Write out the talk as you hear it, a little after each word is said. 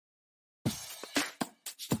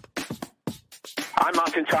I'm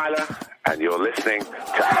Martin Tyler, and you're listening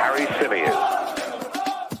to Harry Symeou.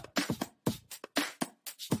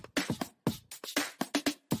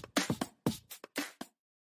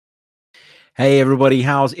 Hey everybody,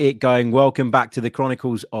 how's it going? Welcome back to the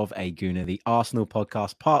Chronicles of a Gooner, the Arsenal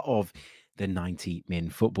podcast, part of the 90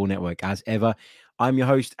 Min Football Network. As ever, I'm your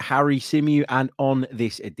host, Harry Symeou, and on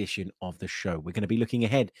this edition of the show, we're going to be looking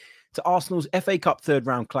ahead to Arsenal's FA Cup third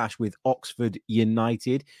round clash with Oxford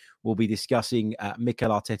United. We'll be discussing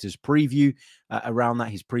Mikel Arteta's preview around that,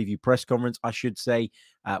 his preview press conference, I should say.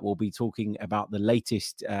 We'll be talking about the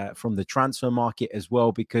latest from the transfer market as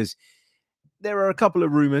well, because there are a couple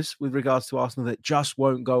of rumours with regards to Arsenal that just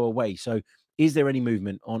won't go away. So is there any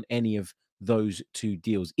movement on any of those two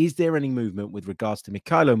deals? Is there any movement with regards to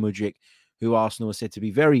Mykhailo Mudryk, who Arsenal are said to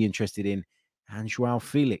be very interested in, and João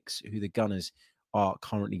Felix, who the Gunners are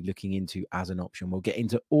currently looking into as an option? We'll get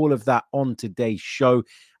into all of that on today's show,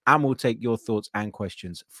 and we'll take your thoughts and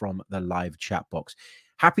questions from the live chat box.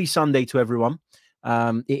 Happy Sunday to everyone.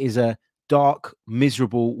 It is a dark,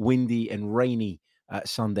 miserable, windy and rainy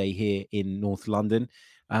Sunday here in North London.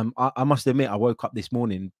 I must admit, I woke up this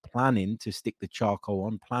morning planning to stick the charcoal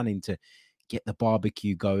on, planning to get the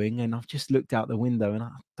barbecue going, and I've just looked out the window and I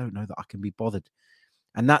don't know that I can be bothered.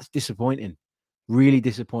 And that's disappointing, really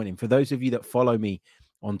disappointing. For those of you that follow me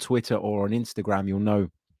on Twitter or on Instagram, you'll know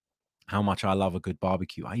how much I love a good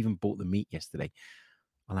barbecue. I even bought the meat yesterday.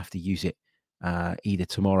 I'll have to use it either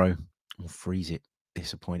tomorrow or freeze it.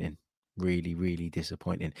 Disappointing. Really, really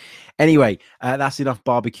disappointing. Anyway, that's enough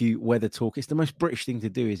barbecue weather talk. It's the most British thing to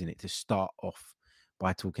do, isn't it? To start off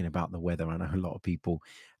by talking about the weather. I know a lot of people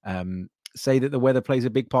say that the weather plays a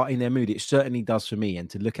big part in their mood. It certainly does for me. And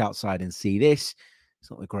to look outside and see this, it's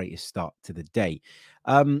not the greatest start to the day.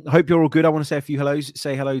 I hope you're all good. I want to say a few hellos.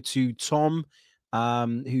 Say hello to Tom,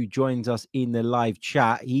 who joins us in the live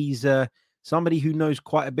chat. He's somebody who knows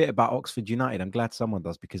quite a bit about Oxford United. I'm glad someone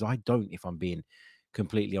does, because I don't, if I'm being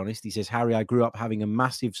completely honest. He says, Harry, I grew up having a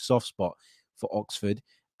massive soft spot for Oxford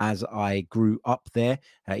as I grew up there.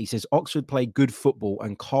 He says, Oxford play good football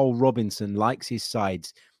and Carl Robinson likes his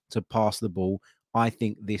sides to pass the ball. I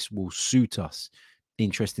think this will suit us.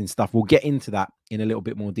 Interesting stuff. We'll get into that in a little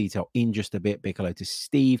bit more detail in just a bit. Big hello to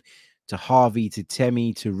Steve, to Harvey, to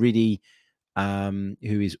Temi, to Riddy, who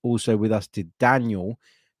is also with us, to Daniel,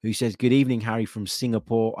 who says, good evening, Harry from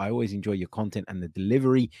Singapore. I always enjoy your content and the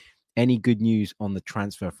delivery. Any good news on the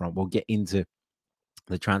transfer front? We'll get into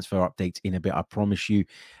the transfer updates in a bit, I promise you.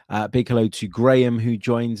 Big hello to Graham, who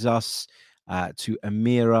joins us, to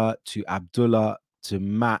Amira, to Abdullah, to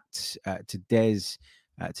Matt, to Des,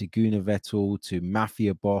 to Guna Vettel, to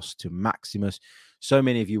Mafia Boss, to Maximus. So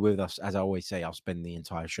many of you with us. As I always say, I'll spend the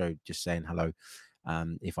entire show just saying hello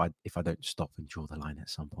if I don't stop and draw the line at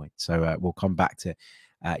some point. So we'll come back to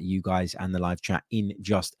you guys and the live chat in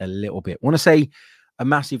just a little bit. I want to say a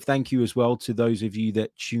massive thank you as well to those of you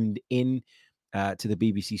that tuned in to the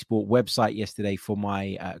BBC Sport website yesterday for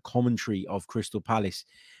my commentary of Crystal Palace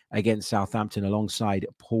against Southampton alongside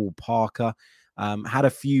Paul Parker. Had a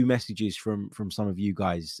few messages from some of you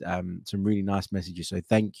guys, some really nice messages. So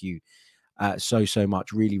thank you so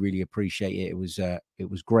much. Really, really appreciate it. It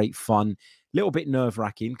was great fun. A little bit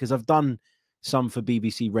nerve-wracking because I've done some for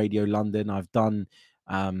BBC Radio London. I've done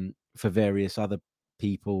for various other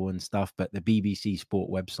people and stuff, but the BBC Sport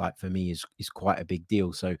website for me is quite a big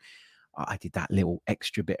deal. So I did that little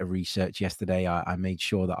extra bit of research yesterday. I made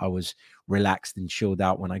sure that I was relaxed and chilled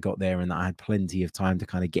out when I got there, and that I had plenty of time to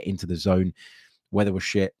kind of get into the zone. Weather was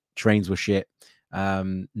shit, trains were shit,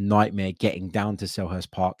 nightmare getting down to Selhurst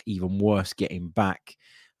Park, even worse getting back,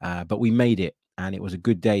 but we made it, and it was a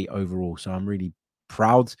good day overall. So I'm really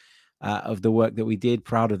proud of the work that we did,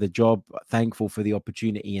 proud of the job, thankful for the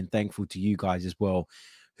opportunity, and thankful to you guys as well,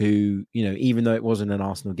 who, you know, even though it wasn't an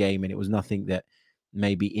Arsenal game and it was nothing that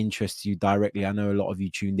maybe interests you directly, I know a lot of you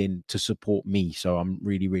tuned in to support me. So I'm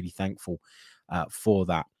really, really thankful for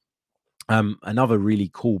that. Another really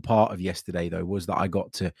cool part of yesterday, though, was that I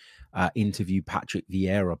got to interview Patrick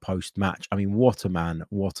Vieira post-match. I mean, what a man,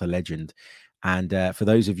 what a legend. And for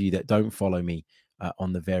those of you that don't follow me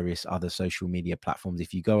on the various other social media platforms,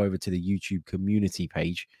 if you go over to the YouTube community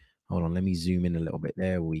page, hold on, let me zoom in a little bit.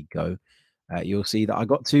 There we go. You'll see that I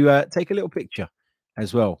got to take a little picture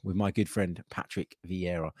as well with my good friend Patrick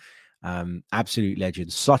Vieira. Absolute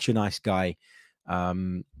legend, such a nice guy.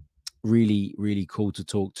 Really, really cool to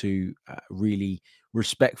talk to, really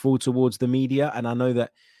respectful towards the media. And I know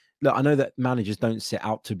that managers don't set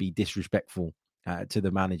out to be disrespectful to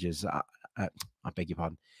the managers. I beg your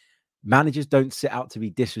pardon. Managers don't set out to be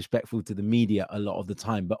disrespectful to the media a lot of the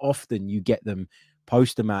time, but often you get them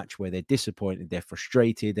post a match where they're disappointed, they're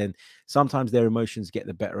frustrated, and sometimes their emotions get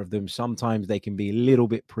the better of them. Sometimes they can be a little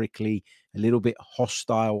bit prickly, a little bit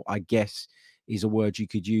hostile, I guess is a word you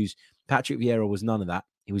could use. Patrick Vieira was none of that.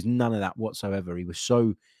 He was none of that whatsoever. He was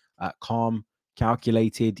so calm,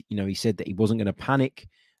 calculated. He said that he wasn't going to panic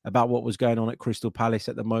about what was going on at Crystal Palace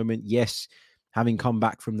at the moment. Yes, having come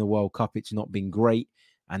back from the World Cup, it's not been great.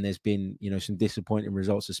 And there's been, some disappointing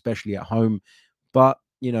results, especially at home. But,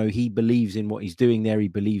 he believes in what he's doing there. He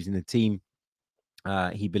believes in the team.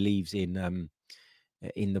 He believes in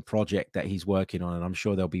the project that he's working on. And I'm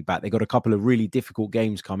sure they'll be back. They got a couple of really difficult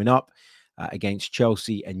games coming up against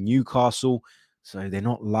Chelsea and Newcastle. So they're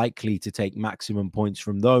not likely to take maximum points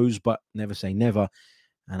from those, but never say never.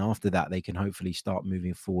 And after that, they can hopefully start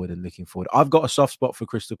moving forward and looking forward. I've got a soft spot for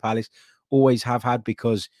Crystal Palace. Always have had,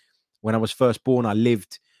 because when I was first born, I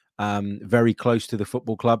lived very close to the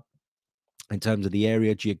football club in terms of the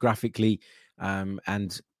area geographically.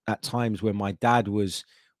 And at times when my dad was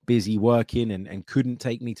busy working and couldn't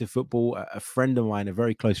take me to football, a friend of mine, a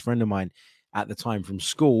very close friend of mine at the time from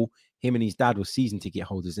school, him and his dad were season ticket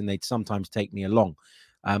holders, and they'd sometimes take me along.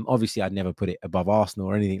 Obviously, I'd never put it above Arsenal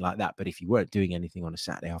or anything like that. But if you weren't doing anything on a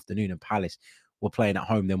Saturday afternoon and Palace were playing at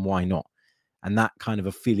home, then why not? And that kind of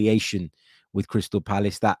affiliation with Crystal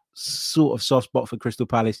Palace, that sort of soft spot for Crystal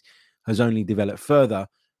Palace, has only developed further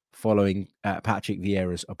following Patrick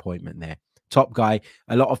Vieira's appointment there. Top guy.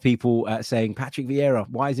 A lot of people saying, Patrick Vieira,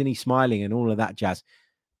 why isn't he smiling and all of that jazz?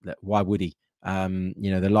 Why would he?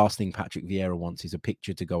 The last thing Patrick Vieira wants is a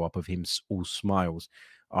picture to go up of him all smiles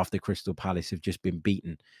after Crystal Palace have just been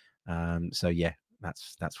beaten. So yeah,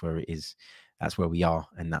 that's where it is. That's where we are.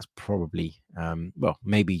 And that's probably,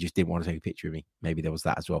 maybe he just didn't want to take a picture of me. Maybe there was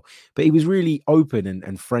that as well. But he was really open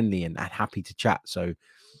and friendly and happy to chat. So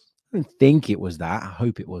I don't think it was that. I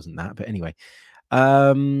hope it wasn't that. But anyway,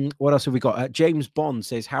 what else have we got? James Bond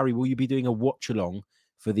says, Harry, will you be doing a watch along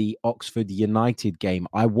for the Oxford United game?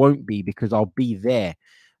 I won't be, because I'll be there.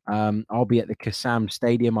 I'll be at the Kassam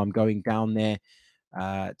Stadium. I'm going down there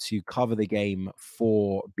to cover the game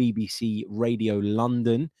for BBC Radio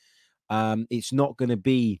London. It's not going to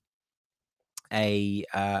be a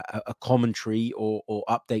commentary or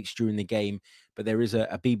updates during the game, but there is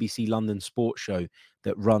a BBC London sports show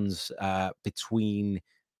that runs between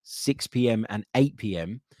 6 p.m. and 8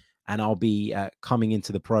 p.m. And I'll be coming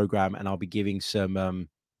into the program, and I'll be giving some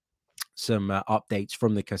updates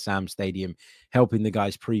from the Kassam Stadium, helping the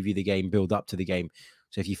guys preview the game, build up to the game.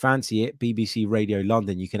 So if you fancy it, BBC Radio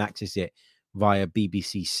London, you can access it via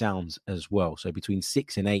BBC Sounds as well. So between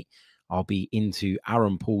 6 and 8, I'll be into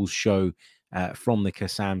Aaron Paul's show from the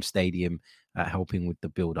Kassam Stadium, helping with the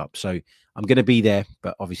build-up. So I'm going to be there,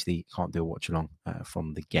 but obviously can't do a watch-along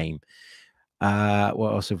from the game.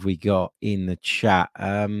 What else have we got in the chat?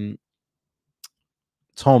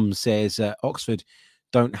 Tom says, Oxford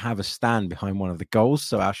don't have a stand behind one of the goals,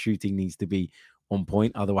 so our shooting needs to be on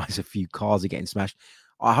point. Otherwise, a few cars are getting smashed.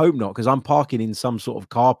 I hope not, because I'm parking in some sort of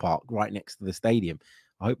car park right next to the stadium.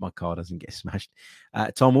 I hope my car doesn't get smashed.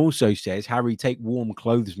 Tom also says, Harry, take warm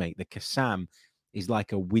clothes, mate. The Kassam is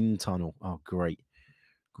like a wind tunnel. Oh, great.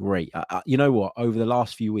 You know what? Over the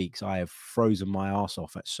last few weeks, I have frozen my ass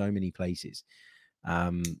off at so many places.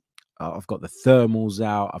 I've got the thermals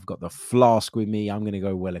out. I've got the flask with me. I'm going to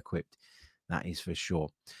go well equipped. That is for sure.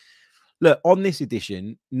 Look, on this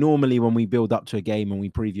edition, normally when we build up to a game and we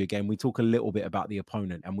preview a game, we talk a little bit about the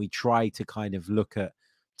opponent, and we try to kind of look at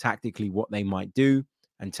tactically what they might do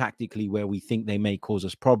and tactically where we think they may cause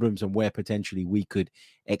us problems and where potentially we could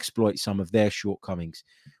exploit some of their shortcomings.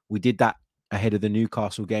 We did that ahead of the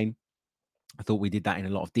Newcastle game. I thought we did that in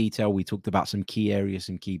a lot of detail. We talked about some key areas,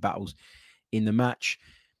 some key battles in the match.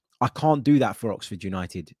 I can't do that for Oxford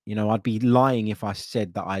United. I'd be lying if I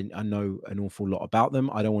said that I know an awful lot about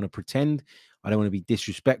them. I don't want to pretend. I don't want to be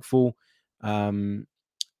disrespectful to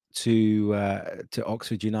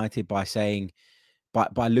Oxford United by saying,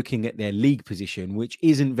 by looking at their league position, which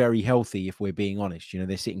isn't very healthy, if we're being honest.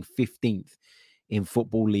 They're sitting 15th in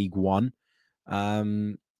Football League One.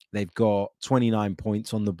 They've got 29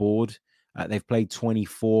 points on the board. They've played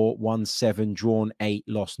 24, won 7, drawn 8,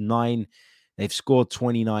 lost 9. They've scored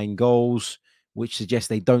 29 goals, which suggests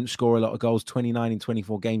they don't score a lot of goals. 29 in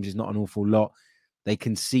 24 games is not an awful lot. They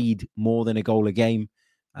concede more than a goal a game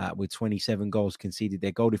with 27 goals conceded.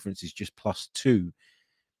 Their goal difference is just +2.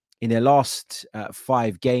 In their last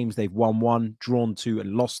 5 games, they've won 1, drawn 2,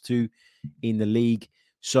 and lost 2 in the league.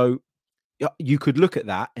 So you could look at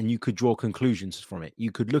that and you could draw conclusions from it.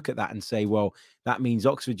 You could look at that and say, well, that means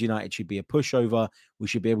Oxford United should be a pushover. We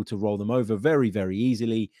should be able to roll them over very, very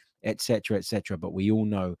easily, etc., etc. But we all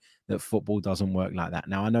know that football doesn't work like that.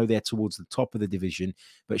 Now, I know they're towards the top of the division,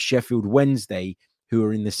 but Sheffield Wednesday, who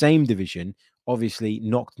are in the same division, obviously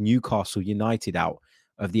knocked Newcastle United out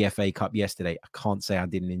of the FA Cup yesterday. I can't say I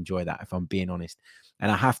didn't enjoy that, if I'm being honest.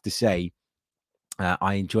 And I have to say,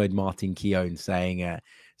 I enjoyed Martin Keown saying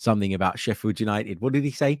something about Sheffield United. What did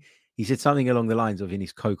he say? He said something along the lines of, in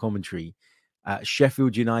his co-commentary,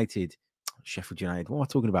 Sheffield United, what am I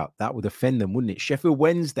talking about? That would offend them, wouldn't it? Sheffield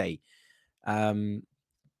Wednesday.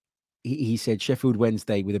 He said Sheffield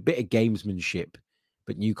Wednesday with a bit of gamesmanship,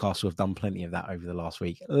 but Newcastle have done plenty of that over the last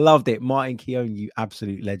week. Loved it. Martin Keown, you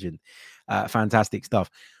absolute legend. Fantastic stuff.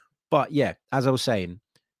 But yeah, as I was saying,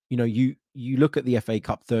 you look at the FA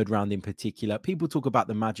Cup third round in particular. People talk about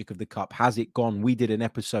the magic of the cup. Has it gone? We did an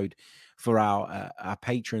episode for our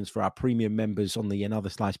patrons, for our premium members on the Another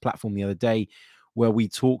Slice platform the other day, where we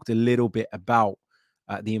talked a little bit about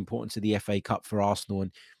the importance of the FA Cup for Arsenal,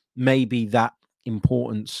 and maybe that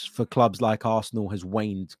importance for clubs like Arsenal has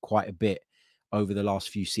waned quite a bit over the last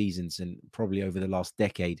few seasons and probably over the last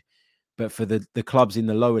decade. But for the clubs in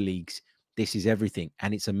the lower leagues, this is everything,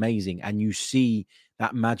 and it's amazing. And you see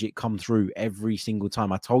that magic come through every single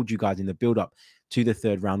time. I told you guys in the build-up to the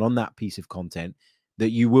third round on that piece of content that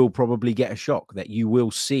you will probably get a shock, that you will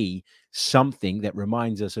see something that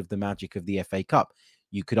reminds us of the magic of the FA Cup.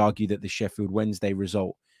 You could argue that the Sheffield Wednesday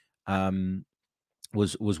result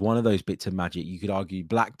was one of those bits of magic. You could argue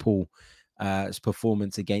Blackpool's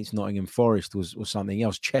performance against Nottingham Forest was something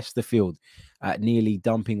else. Chesterfield nearly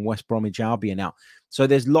dumping West Bromwich Albion out. So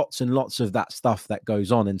there's lots and lots of that stuff that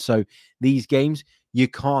goes on. And so these games, you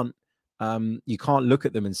can't look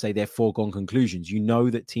at them and say they're foregone conclusions. You know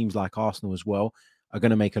that teams like Arsenal as well are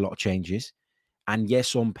going to make a lot of changes. And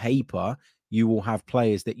yes, on paper, you will have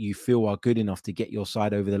players that you feel are good enough to get your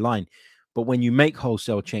side over the line. But when you make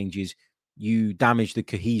wholesale changes, you damage the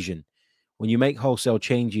cohesion. When you make wholesale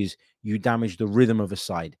changes, you damage the rhythm of a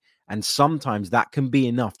side. And sometimes that can be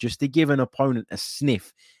enough just to give an opponent a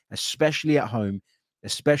sniff, especially at home,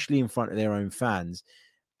 especially in front of their own fans.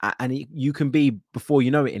 And you can be, before you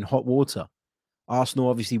know it, in hot water. Arsenal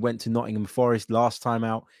obviously went to Nottingham Forest last time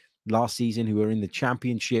out, last season, who were in the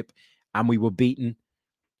Championship, and we were beaten.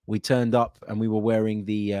 We turned up and we were wearing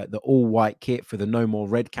the all-white kit for the No More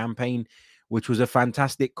Red campaign, which was a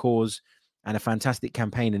fantastic cause and a fantastic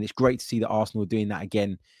campaign. And it's great to see that Arsenal are doing that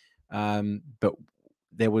again. But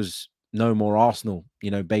there was no more Arsenal,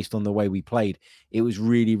 based on the way we played. It was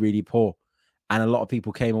really, really poor. And a lot of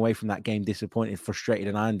people came away from that game disappointed, frustrated.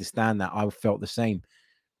 And I understand that. I felt the same.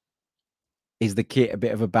 Is the kit a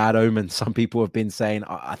bit of a bad omen? Some people have been saying,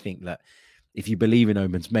 I think that if you believe in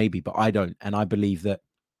omens, maybe, but I don't. And I believe that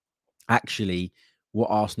actually what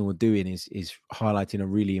Arsenal are doing is highlighting a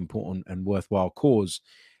really important and worthwhile cause,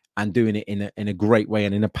 and doing it in a great way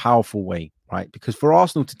and in a powerful way, right? Because for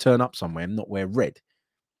Arsenal to turn up somewhere and not wear red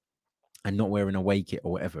and not wear an away kit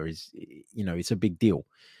or whatever is, it's a big deal.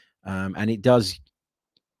 And it does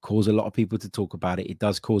cause a lot of people to talk about it. It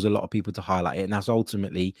does cause a lot of people to highlight it. And that's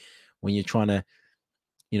ultimately when you're trying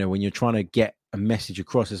to get a message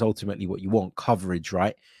across, is ultimately what you want, coverage,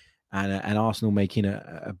 right? And Arsenal making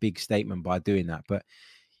a big statement by doing that. But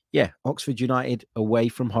yeah, Oxford United away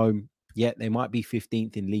from home. Yeah, they might be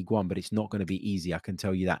 15th in League One, but it's not going to be easy. I can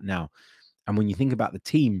tell you that now. And when you think about the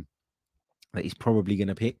team that he's probably going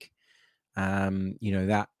to pick,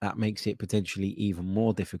 that makes it potentially even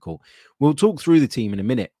more difficult. We'll talk through the team in a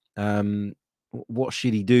minute. What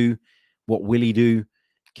should he do? What will he do?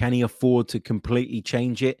 Can he afford to completely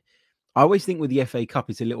change it? I always think with the FA Cup,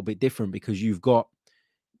 it's a little bit different because you've got,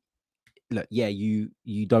 look, yeah, you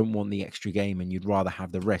don't want the extra game and you'd rather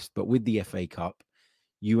have the rest. But with the FA Cup,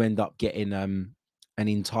 you end up getting an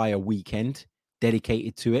entire weekend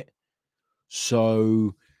dedicated to it.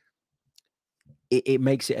 So it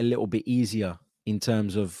makes it a little bit easier in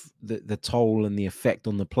terms of the toll and the effect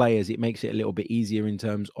on the players. It makes it a little bit easier in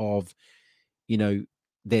terms of,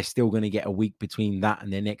 they're still going to get a week between that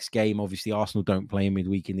and their next game. Obviously, Arsenal don't play in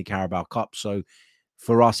midweek in the Carabao Cup. So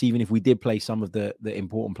for us, even if we did play some of the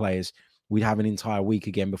important players, we'd have an entire week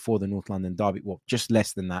again before the North London Derby. Well, just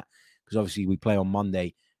less than that, because obviously we play on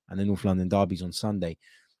Monday and the North London Derby's on Sunday.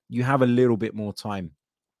 You have a little bit more time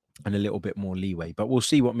and a little bit more leeway. But we'll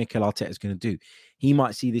see what Mikel Arteta is going to do. He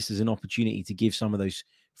might see this as an opportunity to give some of those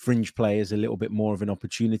fringe players a little bit more of an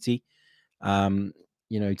opportunity, to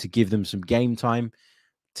give them some game time,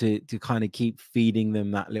 to kind of keep feeding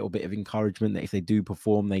them that little bit of encouragement that if they do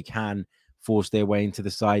perform, they can force their way into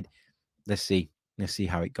the side. Let's see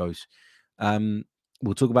how it goes.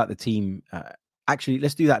 We'll talk about the team. Actually,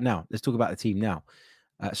 let's do that now. Let's talk about the team now.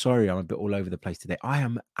 Sorry, I'm a bit all over the place today. I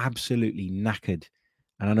am absolutely knackered.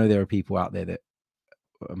 And I know there are people out there that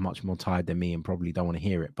are much more tired than me and probably don't want to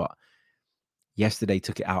hear it. But yesterday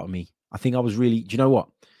took it out of me. I think I was really, do you know what?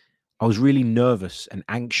 I was really nervous and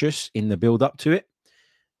anxious in the build up to it.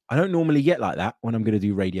 I don't normally get like that when I'm going to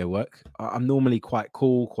do radio work. I'm normally quite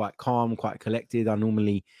cool, quite calm, quite collected. I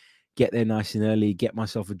normally get there nice and early, get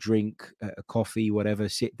myself a drink, a coffee, whatever,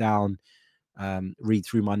 sit down, read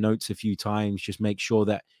through my notes a few times, just make sure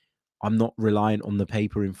that I'm not reliant on the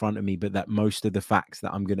paper in front of me, but that most of the facts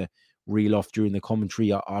that I'm going to reel off during the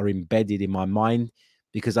commentary are embedded in my mind,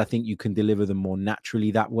 because I think you can deliver them more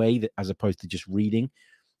naturally that way, as opposed to just reading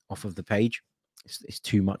off of the page. It's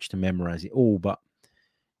too much to memorize it all, but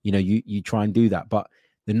you try and do that. But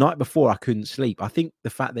the night before, I couldn't sleep. I think the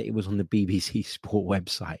fact that it was on the BBC Sport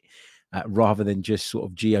website rather than just sort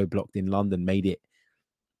of geo-blocked in London made it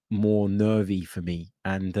more nervy for me.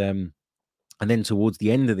 And then towards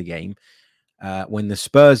the end of the game, when the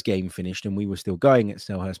Spurs game finished and we were still going at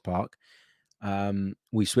Selhurst Park,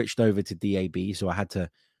 we switched over to DAB. So I had to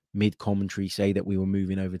mid-commentary say that we were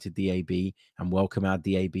moving over to DAB and welcome our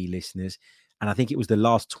DAB listeners. And I think it was the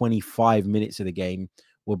last 25 minutes of the game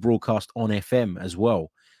were broadcast on FM as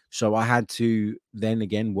well. So I had to then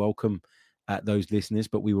again welcome those listeners,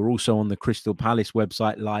 but we were also on the Crystal Palace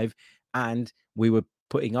website live, and we were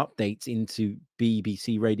putting updates into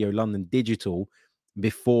BBC Radio London Digital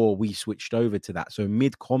before we switched over to that. So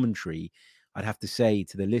mid-commentary, I'd have to say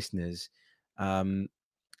to the listeners,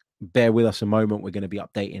 bear with us a moment. We're going to be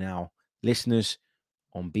updating our listeners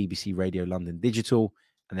on BBC Radio London Digital,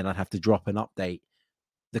 and then I'd have to drop an update,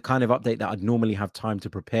 the kind of update that I'd normally have time to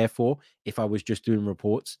prepare for if I was just doing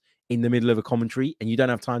reports in the middle of a commentary, and you don't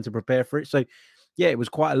have time to prepare for it. So, yeah, it was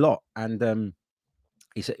quite a lot, and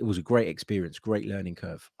it was a great experience, great learning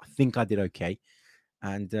curve. I think I did okay,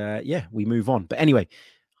 and yeah, we move on. But anyway,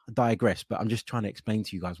 I digress. But I'm just trying to explain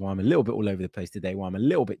to you guys why I'm a little bit all over the place today, why I'm a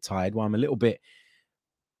little bit tired, why I'm a little bit.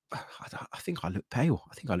 I think I look pale.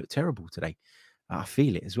 I think I look terrible today. I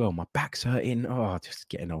feel it as well. My back's hurting. Oh, just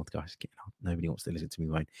getting old, guys. Getting old. Nobody wants to listen to me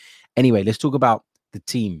whine. Anyway, let's talk about the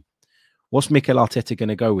team. What's Mikel Arteta going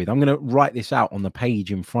to go with? I'm going to write this out on the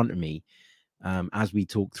page in front of me as we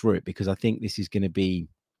talk through it, because I think this is going to be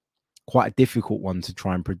quite a difficult one to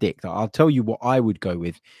try and predict. I'll tell you what I would go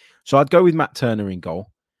with. So I'd go with Matt Turner in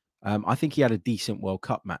goal. I think he had a decent World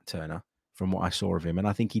Cup, Matt Turner, from what I saw of him. And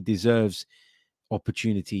I think he deserves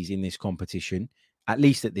opportunities in this competition, at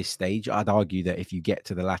least at this stage. I'd argue that if you get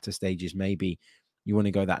to the latter stages, maybe you want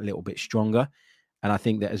to go that little bit stronger. And I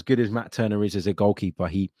think that as good as Matt Turner is as a goalkeeper,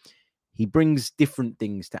 he brings different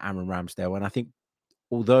things to Aaron Ramsdale. And I think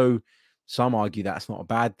although some argue that's not a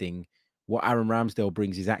bad thing, what Aaron Ramsdale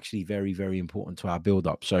brings is actually very, very important to our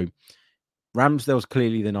build-up. So Ramsdale's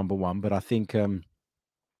clearly the number one, but I think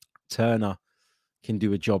Turner can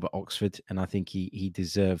do a job at Oxford, and I think he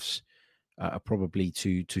deserves probably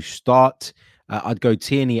to start. I'd go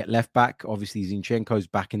Tierney at left back. Obviously, Zinchenko's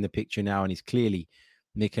back in the picture now, and he's clearly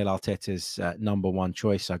Mikel Arteta's number one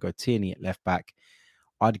choice. So I go Tierney at left back.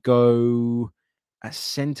 I'd go at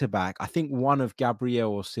centre back. I think one of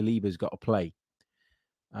Gabriel or Saliba's got to play,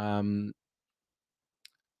 because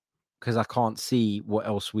I can't see what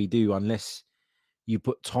else we do unless you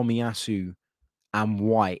put Tomiyasu and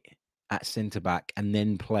White at centre back and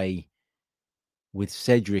then play with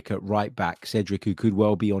Cedric at right back. Cedric, who could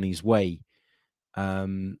well be on his way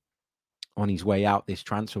out this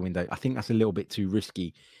transfer window. I think that's a little bit too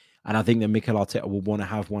risky. And I think that Mikel Arteta will want to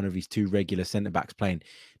have one of his two regular centre-backs playing.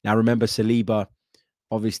 Now, remember, Saliba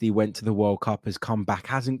obviously went to the World Cup, has come back,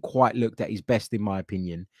 hasn't quite looked at his best, in my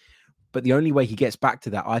opinion. But the only way he gets back to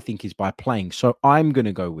that, I think, is by playing. So I'm going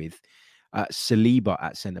to go with Saliba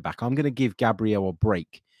at centre-back. I'm going to give Gabriel a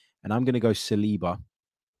break, and I'm going to go Saliba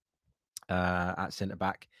at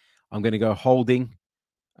centre-back. I'm going to go Holding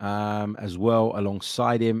as well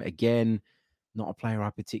alongside him. Again, not a player I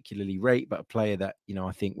particularly rate, but a player that,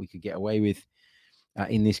 I think we could get away with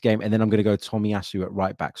in this game. And then I'm going to go Tomiyasu at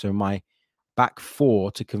right back. So my back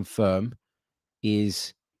four to confirm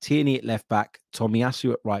is Tierney at left back,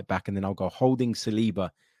 Tomiyasu at right back, and then I'll go Holding, Saliba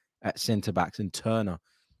at centre backs, and Turner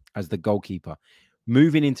as the goalkeeper.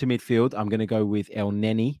 Moving into midfield, I'm going to go with El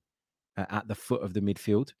Neni at the foot of the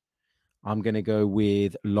midfield. I'm going to go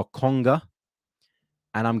with Lokonga,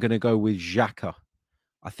 and I'm going to go with Xhaka.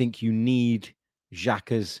 I think you need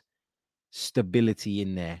Xhaka's stability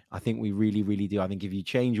in there. I think we really, really do. I think if you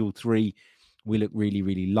change all three, we look really,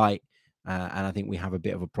 really light. And I think we have a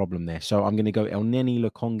bit of a problem there. So I'm going to go El Neni,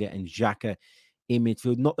 Lokonga, and Xhaka in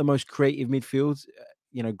midfield. Not the most creative midfield,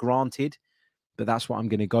 granted, but that's what I'm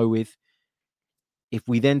going to go with. If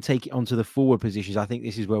we then take it onto the forward positions, I think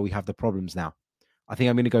this is where we have the problems now. I think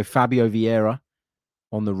I'm going to go Fabio Vieira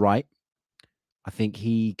on the right. I think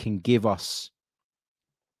he can give us,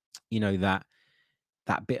 that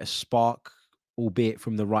bit of spark, albeit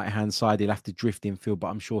from the right-hand side. He'll have to drift infield, but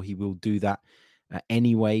I'm sure he will do that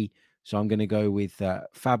anyway. So I'm going to go with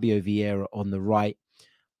Fabio Vieira on the right.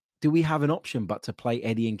 Do we have an option but to play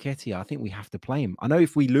Eddie Nketiah? I think we have to play him. I know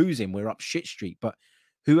if we lose him, we're up shit street, but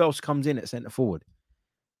who else comes in at centre forward,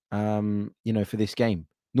 for this game?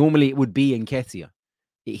 Normally it would be Nketiah.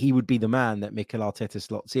 He would be the man that Mikel Arteta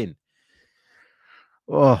slots in.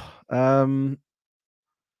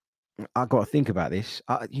 I've got to think about this.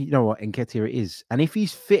 You know what? Nketiah it is. And if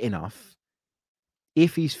he's fit enough,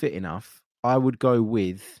 I would go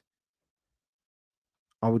with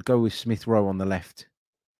Smith Rowe on the left.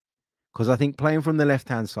 Because I think playing from the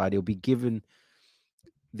left-hand side, he'll be given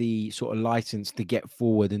the sort of license to get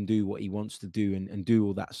forward and do what he wants to do and do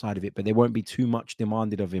all that side of it. But there won't be too much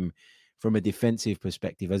demanded of him from a defensive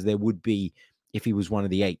perspective, as there would be if he was one of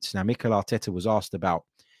the eights. Now, Mikel Arteta was asked about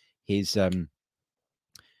his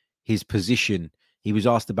position. He was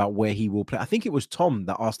asked about where he will play. I think it was Tom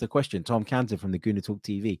that asked the question, Tom Cantor from the Gooner Talk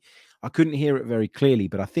TV. I couldn't hear it very clearly,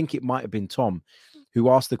 but I think it might have been Tom who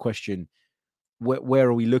asked the question, where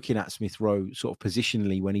are we looking at Smith Rowe sort of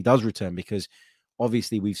positionally when he does return? Because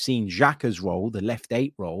obviously we've seen Xhaka's role, the left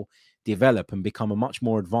 8 role, develop and become a much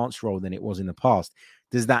more advanced role than it was in the past.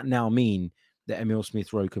 Does that now mean that Emile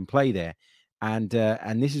Smith Rowe can play there? And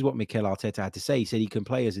this is what Mikel Arteta had to say. He said he can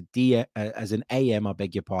play as an AM, I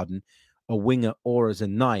beg your pardon, a winger or as a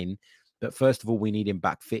 9. But first of all, we need him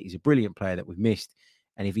back fit. He's a brilliant player that we've missed.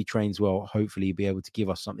 And if he trains well, hopefully he'll be able to give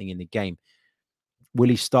us something in the game. Will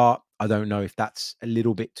he start? I don't know if that's a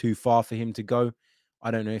little bit too far for him to go. I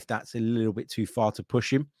don't know if that's a little bit too far to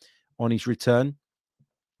push him on his return.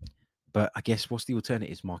 But I guess what's the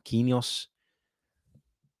alternative? Marquinhos?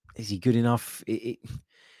 Is he good enough?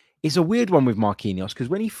 It's a weird one with Marquinhos because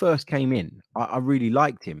when he first came in, I really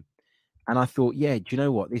liked him. And I thought, yeah, do you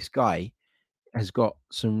know what? This guy has got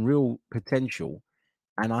some real potential.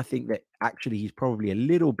 And I think that actually he's probably a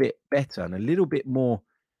little bit better and a little bit more,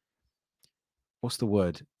 what's the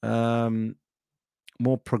word?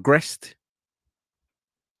 More progressed.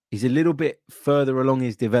 He's a little bit further along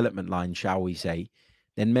his development line, shall we say,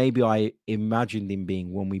 than maybe I imagined him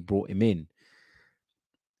being when we brought him in.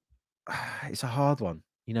 It's a hard one.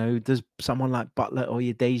 Does someone like Butler or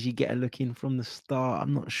your Daisy get a look in from the start?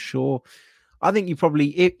 I'm not sure. I think you probably,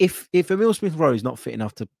 if Emile Smith Rowe is not fit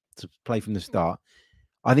enough to play from the start,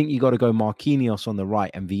 I think you got to go Marquinhos on the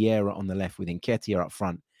right and Vieira on the left with Nketiah up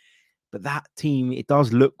front. But that team, it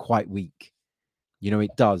does look quite weak.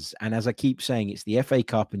 It does. And as I keep saying, it's the FA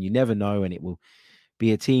Cup and you never know. And it will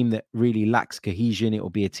be a team that really lacks cohesion. It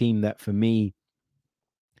will be a team that, for me,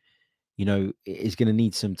 is going to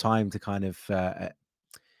need some time to kind of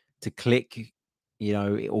to click,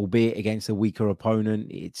 albeit against a weaker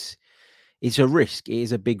opponent. It's a risk. It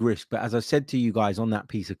is a big risk. But as I said to you guys on that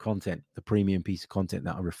piece of content, the premium piece of content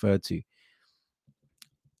that I referred to,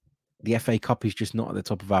 the FA Cup is just not at the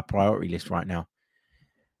top of our priority list right now.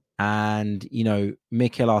 And,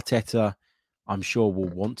 Mikel Arteta, I'm sure will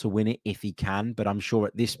want to win it if he can. But I'm sure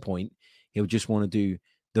at this point, he'll just want to do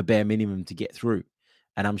the bare minimum to get through.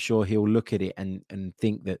 And I'm sure he'll look at it and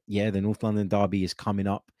think that, yeah, the North London Derby is coming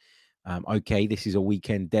up. Okay, this is a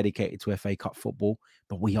weekend dedicated to FA Cup football,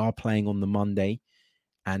 but we are playing on the Monday.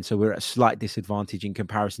 And so we're at a slight disadvantage in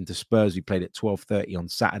comparison to Spurs. We played at 12:30 on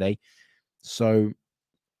Saturday. So,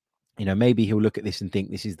 maybe he'll look at this and think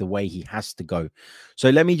this is the way he has to go. So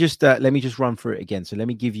let me just run through it again. So let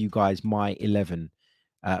me give you guys my 11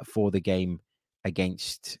 for the game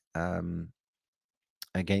against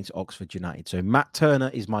Oxford United. So Matt Turner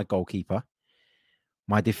is my goalkeeper.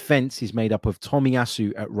 My defense is made up of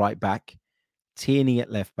Tomiyasu at right back, Tierney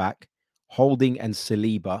at left back, Holding and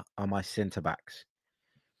Saliba are my centre backs.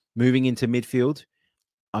 Moving into midfield,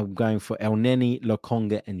 I'm going for Elneny,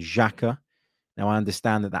 Lokonga, and Xhaka. Now, I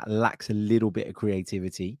understand that lacks a little bit of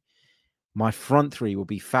creativity. My front three will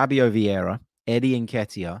be Fabio Vieira, Eddie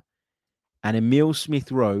Nketiah, and Emile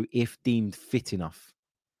Smith Rowe if deemed fit enough.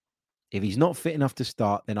 If he's not fit enough to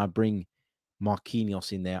start, then I bring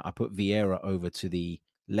Marquinhos in there. I put Vieira over to the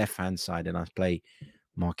left-hand side and I play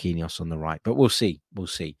Marquinhos on the right. But we'll see.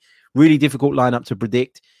 Really difficult lineup to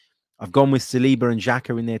predict. I've gone with Saliba and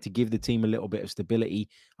Xhaka in there to give the team a little bit of stability.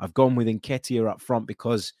 I've gone with Nketiah up front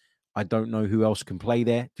because I don't know who else can play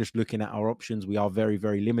there. Just looking at our options, we are very,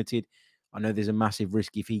 very limited. I know there's a massive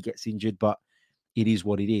risk if he gets injured, but it is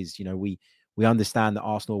what it is. We understand that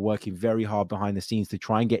Arsenal are working very hard behind the scenes to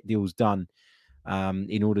try and get deals done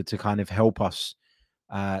in order to kind of help us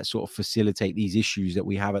sort of facilitate these issues that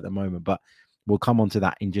we have at the moment. But we'll come on to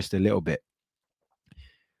that in just a little bit.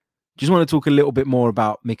 Just want to talk a little bit more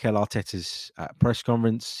about Mikel Arteta's press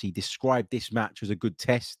conference. He described this match as a good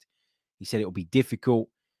test. He said it will be difficult.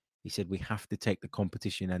 He said we have to take the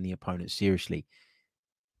competition and the opponent seriously.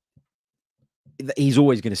 He's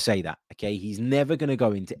always going to say that, okay? He's never going to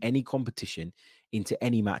go into any competition, into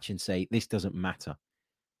any match and say, this doesn't matter.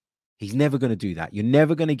 He's never going to do that. You're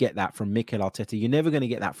never going to get that from Mikel Arteta. You're never going to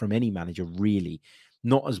get that from any manager, really.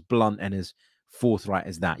 Not as blunt and as forthright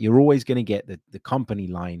as that. You're always going to get the company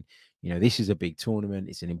line. You know, this is a big tournament.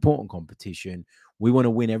 It's an important competition. We want to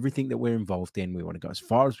win everything that we're involved in. We want to go as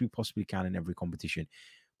far as we possibly can in every competition.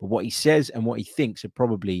 But what he says and what he thinks are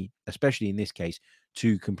probably, especially in this case,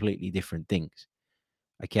 two completely different things.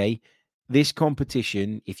 Okay? This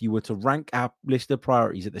competition, if you were to rank our list of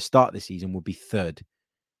priorities at the start of the season, would be third.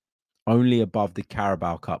 Only above the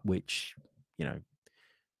Carabao Cup, which, you know,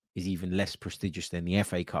 is even less prestigious than the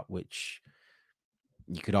FA Cup, which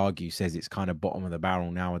you could argue says it's kind of bottom of the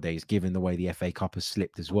barrel nowadays, given the way the FA Cup has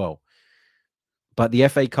slipped as well. But the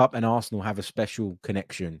FA Cup and Arsenal have a special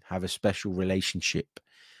connection, have a special relationship.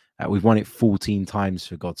 We've won it 14 times,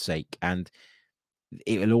 for God's sake. And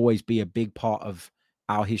it will always be a big part of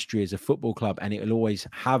our history as a football club. And it will always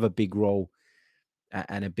have a big role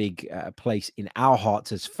and a big place in our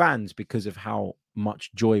hearts as fans because of how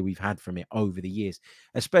much joy we've had from it over the years,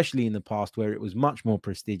 especially in the past where it was much more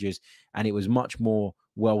prestigious and it was much more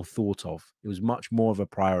well thought of. It was much more of a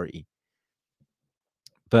priority.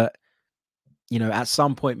 But, you know, at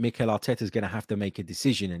some point, Mikel Arteta is going to have to make a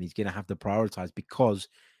decision and he's going to have to prioritize because,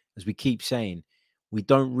 as we keep saying, we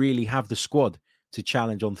don't really have the squad to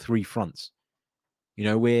challenge on three fronts. You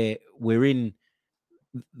know, we're in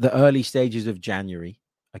the early stages of January,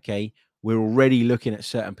 okay? We're already looking at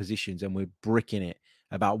certain positions and we're bricking it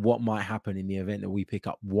about what might happen in the event that we pick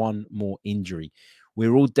up one more injury.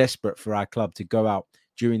 We're all desperate for our club to go out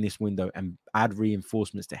during this window and add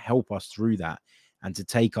reinforcements to help us through that and to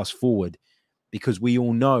take us forward because we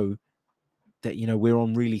all know that, you know, we're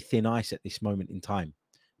on really thin ice at this moment in time.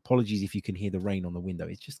 Apologies if you can hear the rain on the window.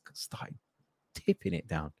 It's just started tipping it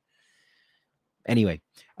down. Anyway,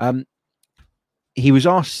 he was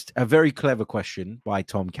asked a very clever question by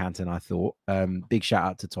Tom Canton, I thought. Big shout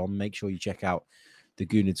out to Tom. Make sure you check out the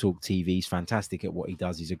Gooner Talk TV. He's fantastic at what he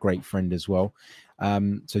does. He's a great friend as well.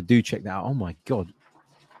 So do check that out. Oh, my God.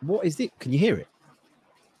 What is it? Can you hear it?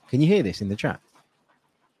 Can you hear this in the chat?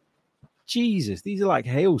 Jesus, these are like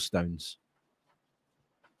hailstones.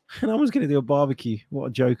 And I was going to do a barbecue. What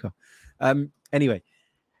a joker. Anyway,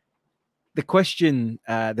 the question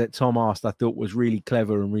that Tom asked, I thought was really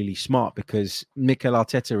clever and really smart because Mikel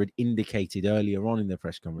Arteta had indicated earlier on in the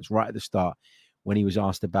press conference, right at the start, when he was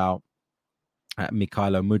asked about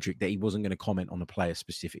Mykhailo Mudryk, that he wasn't going to comment on the player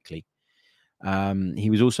specifically. He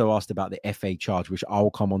was also asked about the FA charge, which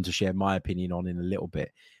I'll come on to share my opinion on in a little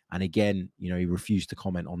bit. And again, you know, he refused to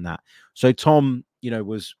comment on that. So Tom, you know,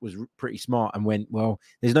 was pretty smart and went, well,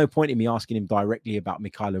 there's no point in me asking him directly about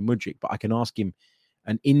Mykhailo Mudryk, but I can ask him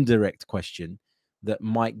an indirect question that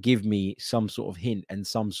might give me some sort of hint and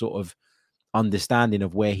some sort of understanding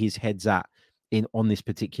of where his head's at on this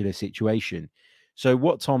particular situation. So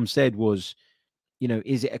what Tom said was, you know,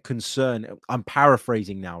 is it a concern? I'm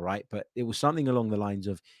paraphrasing now, right? But it was something along the lines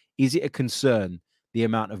of, is it a concern, the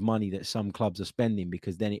amount of money that some clubs are spending?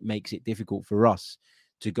 Because then it makes it difficult for us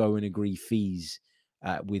to go and agree fees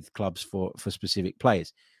with clubs for specific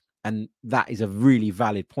players. And that is a really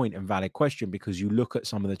valid point and valid question because you look at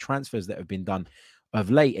some of the transfers that have been done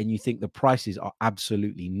of late and you think the prices are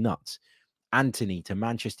absolutely nuts. Anthony to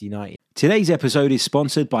Manchester United. Today's episode is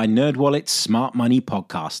sponsored by NerdWallet's Smart Money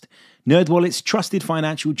Podcast. NerdWallet's trusted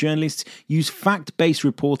financial journalists use fact-based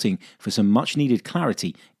reporting for some much-needed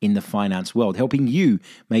clarity in the finance world, helping you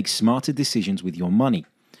make smarter decisions with your money.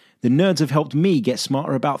 The nerds have helped me get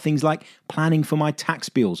smarter about things like planning for my tax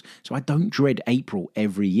bills so I don't dread April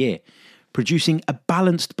every year, producing a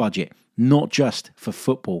balanced budget, not just for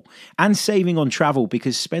football, and saving on travel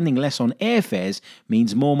because spending less on airfares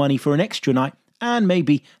means more money for an extra night and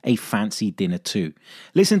maybe a fancy dinner too.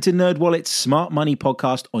 Listen to NerdWallet's Smart Money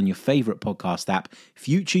Podcast on your favorite podcast app.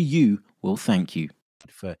 Future you will thank you.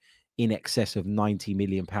 For in excess of £90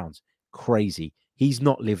 million. Crazy. He's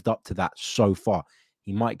not lived up to that so far.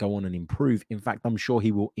 He might go on and improve. In fact, I'm sure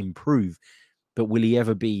he will improve. But will he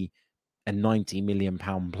ever be a £90 million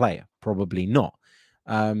player? Probably not.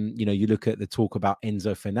 You know, you look at the talk about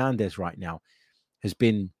Enzo Fernandez right now, has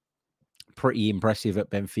been pretty impressive at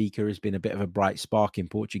Benfica, has been a bit of a bright spark in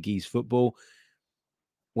Portuguese football,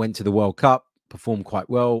 went to the World Cup, performed quite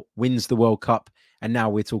well, wins the World Cup, and now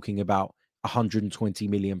we're talking about £120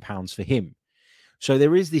 million for him. So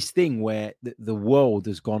there is this thing where the world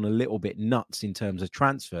has gone a little bit nuts in terms of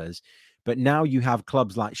transfers. But now you have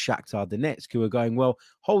clubs like Shakhtar Donetsk who are going, well,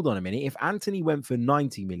 hold on a minute. If Anthony went for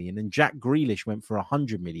 90 million and Jack Grealish went for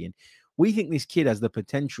 100 million, we think this kid has the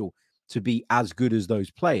potential to be as good as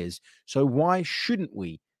those players. So why shouldn't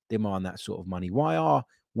we demand that sort of money? Why are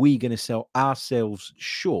we going to sell ourselves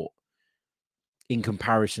short in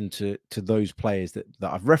comparison to those players that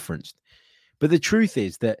I've referenced? But the truth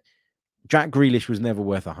is that Jack Grealish was never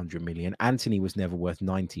worth 100 million. Anthony was never worth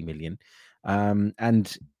 90 million. And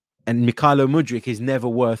Mykhailo Mudryk is never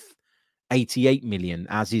worth 88 million,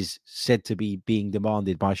 as is said to be being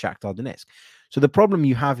demanded by Shakhtar Donetsk. So the problem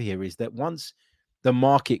you have here is that once the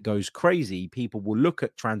market goes crazy, people will look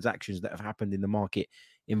at transactions that have happened in the market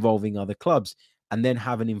involving other clubs and then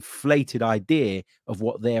have an inflated idea of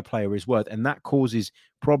what their player is worth. And that causes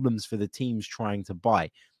problems for the teams trying to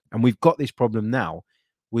buy. And we've got this problem now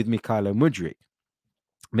with Mykhailo Mudryk.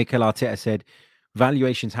 Mikel Arteta said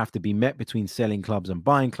valuations have to be met between selling clubs and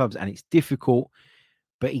buying clubs, and it's difficult.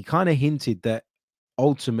 But he kind of hinted that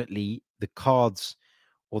ultimately the cards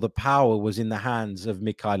or the power was in the hands of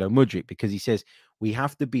Mykhailo Mudryk, because he says we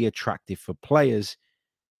have to be attractive for players.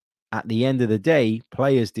 At the end of the day,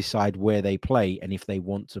 players decide where they play, and if they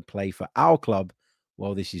want to play for our club,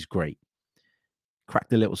 well, this is great.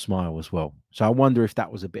 Cracked a little smile as well. So I wonder if that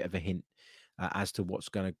was a bit of a hint as to what's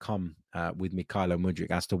going to come with Mykhailo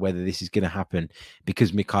Mudryk, as to whether this is going to happen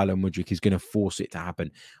because Mykhailo Mudryk is going to force it to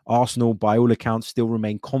happen. Arsenal, by all accounts, still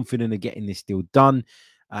remain confident of getting this deal done.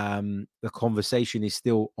 The conversation is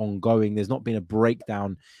still ongoing. There's not been a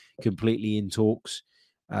breakdown completely in talks,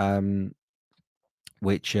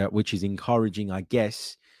 which is encouraging, I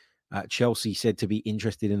guess. Chelsea said to be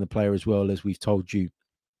interested in the player as well, as we've told you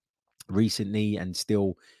recently, and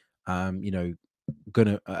still,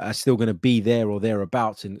 still gonna be there or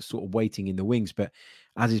thereabouts and sort of waiting in the wings. But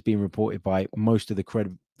as is being reported by most of the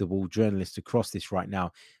credible journalists across this right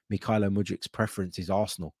now, Mykhailo Mudryk's preference is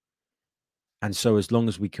Arsenal. And so as long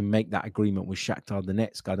as we can make that agreement with Shakhtar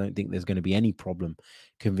Donetsk, I don't think there's going to be any problem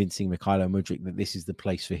convincing Mykhailo Mudryk that this is the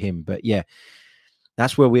place for him. But yeah,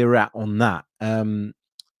 that's where we're at on that.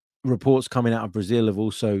 Reports coming out of Brazil have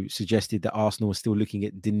also suggested that Arsenal are still looking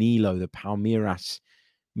at Danilo, the Palmeiras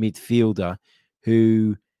midfielder,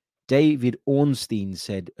 who David Ornstein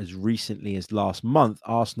said as recently as last month,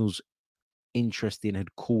 Arsenal's interest in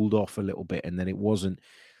had cooled off a little bit and that it wasn't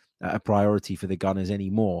a priority for the Gunners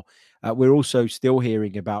anymore. We're also still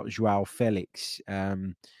hearing about João Felix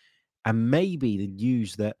and maybe the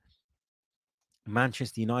news that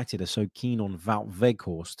Manchester United are so keen on Wout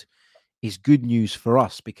Weghorst is good news for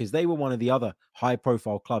us, because they were one of the other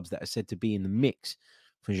high-profile clubs that are said to be in the mix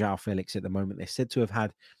for João Felix at the moment. They're said to have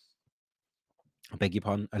had, I beg your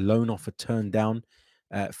pardon, a loan offer turned down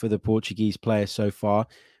for the Portuguese player so far.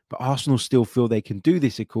 But Arsenal still feel they can do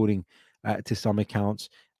this, according to some accounts.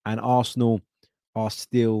 And Arsenal are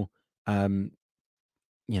still, are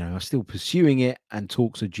still pursuing it, and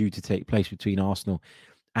talks are due to take place between Arsenal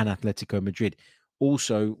and Atletico Madrid.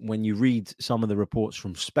 Also, when you read some of the reports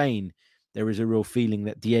from Spain, there is a real feeling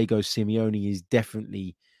that Diego Simeone is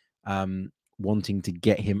definitely wanting to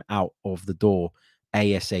get him out of the door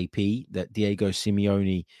ASAP, that Diego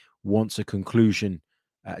Simeone wants a conclusion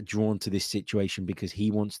drawn to this situation, because he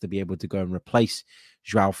wants to be able to go and replace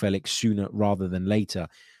João Felix sooner rather than later.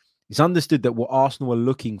 It's understood that what Arsenal are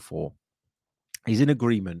looking for is an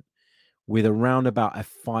agreement with around about a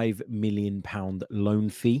 £5 million loan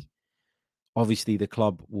fee. Obviously, the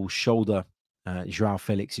club will shoulder João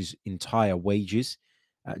Felix's entire wages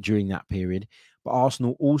during that period. But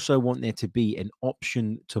Arsenal also want there to be an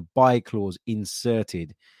option to buy clause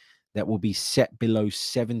inserted that will be set below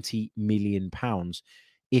 £70 million.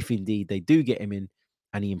 If indeed they do get him in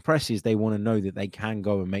and he impresses, they want to know that they can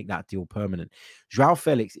go and make that deal permanent. João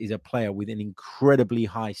Felix is a player with an incredibly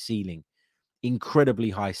high ceiling.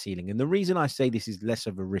 And the reason I say this is less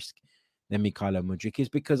of a risk than Mykhailo Mudryk is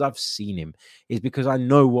because I've seen him, is because I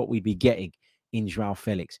know what we'd be getting in João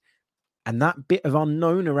Felix. And that bit of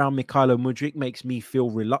unknown around Mykhailo Mudryk makes me feel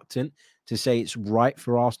reluctant to say it's right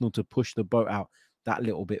for Arsenal to push the boat out that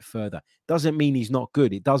little bit further. Doesn't mean he's not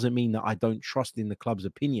good. It doesn't mean that I don't trust in the club's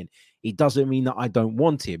opinion. It doesn't mean that I don't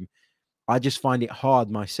want him. I just find it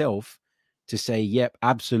hard myself to say, yep,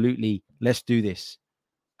 absolutely, let's do this.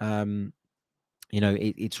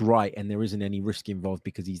 It's right, and there isn't any risk involved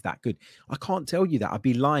because he's that good. I can't tell you that. I'd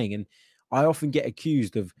be lying. And I often get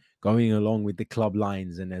accused of going along with the club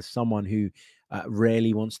lines. And as someone who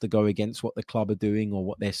rarely wants to go against what the club are doing or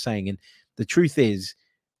what they're saying. And the truth is,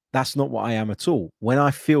 that's not what I am at all. When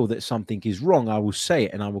I feel that something is wrong, I will say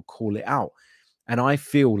it and I will call it out. And I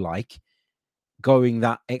feel like going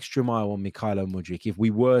that extra mile on Mykhailo Mudryk, if we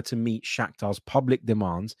were to meet Shakhtar's public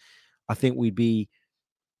demands, I think we'd be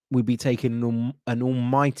taking an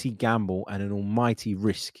almighty gamble and an almighty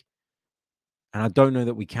risk. And I don't know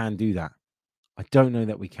that we can do that.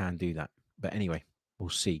 But anyway, we'll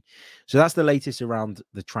see. So that's the latest around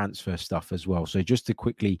the transfer stuff as well. So just to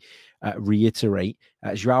quickly reiterate,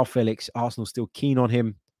 João Felix, Arsenal still keen on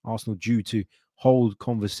him. Arsenal due to hold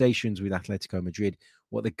conversations with Atletico Madrid.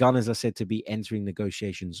 What the Gunners are said to be entering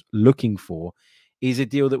negotiations looking for is a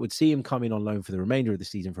deal that would see him come in on loan for the remainder of the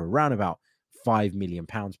season for around about £5 million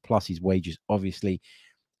plus his wages, obviously,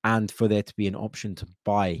 and for there to be an option to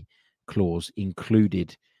buy clause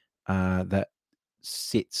included that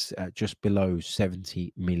sits just below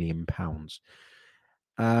 £70 million.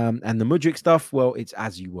 And the Mudryk stuff, well, it's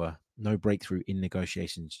as you were. No breakthrough in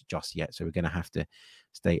negotiations just yet. So we're going to have to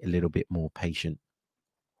stay a little bit more patient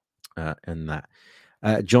in that.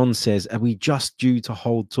 John says, are we just due to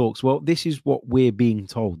hold talks? Well, this is what we're being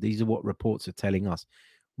told. These are what reports are telling us.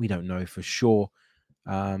 We don't know for sure.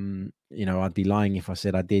 I'd be lying if I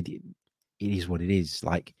said I did. It is what it is.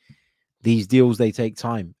 Like, these deals, they take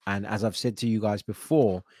time. And as I've said to you guys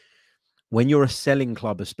before, when you're a selling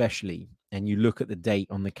club, especially, and you look at the date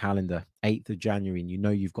on the calendar, 8th of January, and you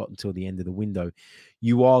know you've got until the end of the window,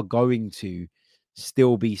 you are going to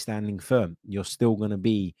still be standing firm. You're still going to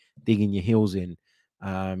be digging your heels in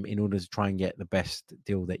order to try and get the best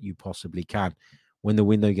deal that you possibly can. When the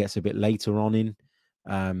window gets a bit later on in,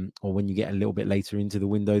 or when you get a little bit later into the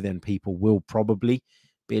window, then people will probably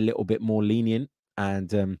be a little bit more lenient,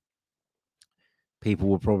 and people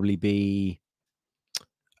will probably be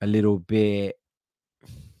a little bit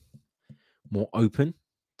more open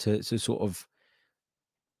to sort of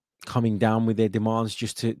coming down with their demands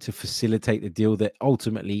just to facilitate the deal that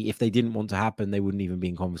ultimately, if they didn't want to happen, they wouldn't even be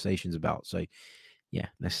in conversations about. So yeah,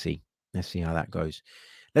 let's see how that goes.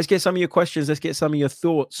 Let's get some of your questions. Let's get some of your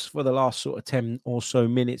thoughts for the last sort of 10 or so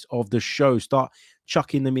minutes of the show. Start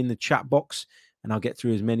chucking them in the chat box and I'll get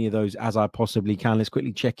through as many of those as I possibly can. Let's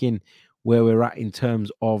quickly check in where we're at in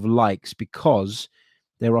terms of likes, because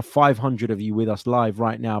there are 500 of you with us live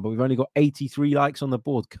right now, but we've only got 83 likes on the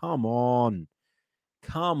board. Come on.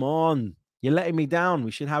 You're letting me down.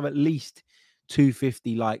 We should have at least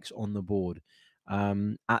 250 likes on the board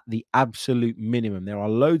at the absolute minimum. There are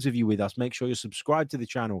loads of you with us. Make sure you're subscribed to the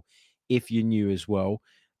channel if you're new as well.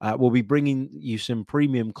 We'll be bringing you some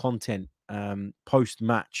premium content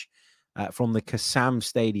post-match from the Kassam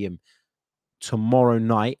Stadium tomorrow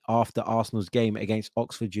night after Arsenal's game against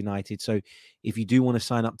Oxford United. So if you do want to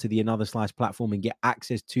sign up to the Another Slice platform and get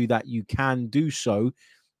access to that, you can do so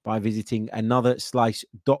by visiting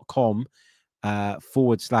anotherslice.com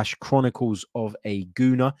 /Chronicles of a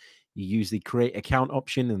Gooner. You use the create account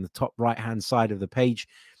option in the top right-hand side of the page.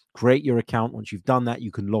 Create your account. Once you've done that,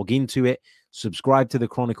 you can log into it, subscribe to the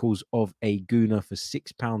Chronicles of a Gooner for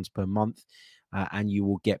 £6 per month, and you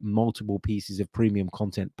will get multiple pieces of premium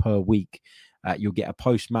content per week. You'll get a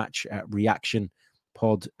post-match reaction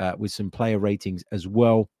pod with some player ratings as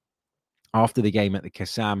well after the game at the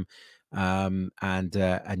Kassam. And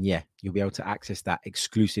yeah, you'll be able to access that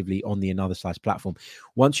exclusively on the Another Slice platform.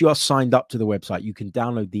 Once you are signed up to the website, you can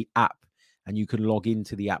download the app and you can log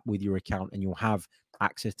into the app with your account and you'll have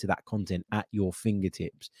access to that content at your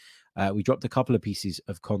fingertips. We dropped a couple of pieces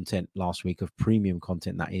of content last week, of premium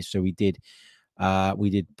content, that is. So we did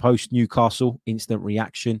post Newcastle instant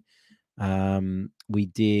reaction. We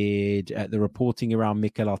did the reporting around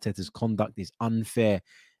Mikel Arteta's conduct is unfair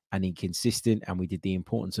and inconsistent, and we did the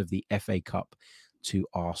importance of the FA Cup to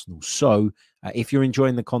Arsenal. So if you're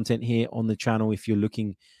enjoying the content here on the channel, if you're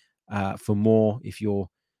looking for more, if you're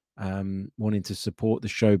wanting to support the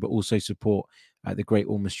show but also support the Great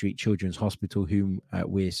Ormond Street Children's Hospital, whom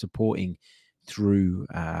we're supporting through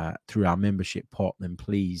our membership pot, then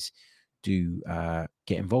please do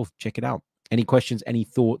get involved. Check it out. Any questions, any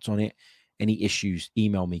thoughts on it, any issues,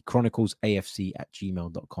 email me,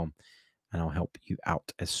 chroniclesafc@gmail.com, and I'll help you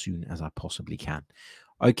out as soon as I possibly can.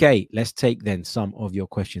 Okay, let's take then some of your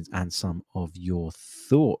questions and some of your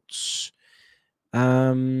thoughts.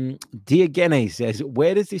 Diogene says,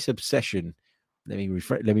 where does this obsession, let me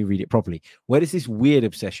read it properly. Where does this weird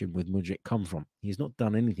obsession with Mudryk come from? He's not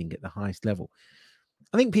done anything at the highest level.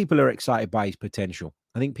 I think people are excited by his potential.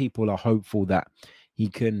 I think people are hopeful that he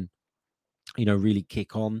can, really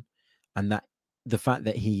kick on, and that the fact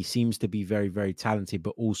that he seems to be very, very talented,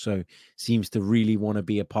 but also seems to really want to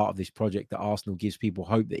be a part of this project that Arsenal gives people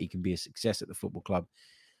hope that he can be a success at the football club.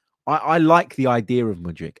 I like the idea of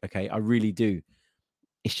Mudryk. Okay, I really do.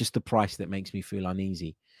 It's just the price that makes me feel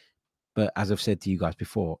uneasy. But as I've said to you guys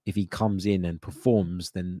before, if he comes in and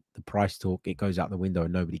performs, then the price talk, it goes out the window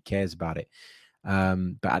and nobody cares about it.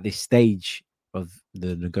 But at this stage of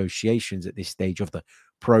the negotiations, at this stage of the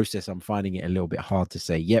process, I'm finding it a little bit hard to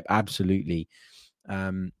say, yep, absolutely.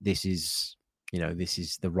 This is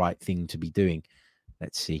the right thing to be doing.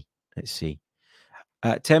 Let's see.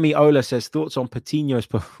 Temi Ola says, thoughts on Coutinho's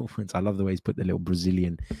performance. I love the way he's put the little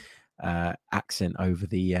Brazilian accent over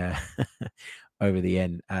the over the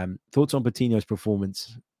end. Thoughts on Coutinho's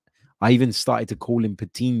performance. I even started to call him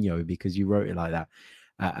Coutinho because you wrote it like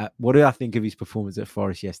that. What did I think of his performance at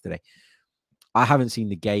Forest yesterday? I haven't seen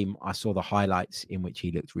the game. I saw the highlights in which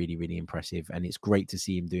he looked really, really impressive. And it's great to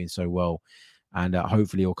see him doing so well. And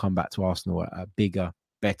hopefully he'll come back to Arsenal a bigger,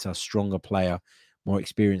 better, stronger player, more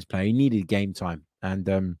experienced player. He needed game time.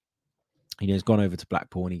 And, he's gone over to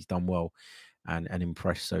Blackpool and he's done well and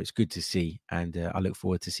impressed. So it's good to see. And I look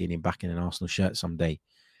forward to seeing him back in an Arsenal shirt someday.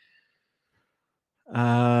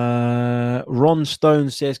 Ron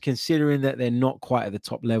Stone says, considering that they're not quite at the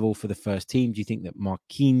top level for the first team, do you think that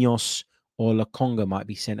Marquinhos or Lokonga might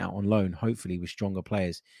be sent out on loan, hopefully with stronger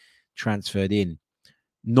players transferred in?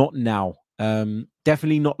 Not now.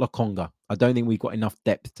 Definitely not Lokonga. I don't think we've got enough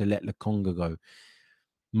depth to let Lokonga go.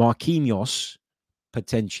 Marquinhos,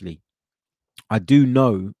 potentially. I do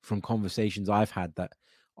know from conversations I've had that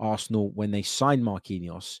Arsenal, when they signed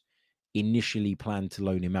Marquinhos, initially planned to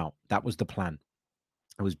loan him out. That was the plan.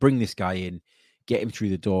 It was bring this guy in, get him through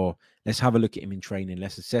the door. Let's have a look at him in training.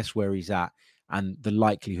 Let's assess where he's at. And the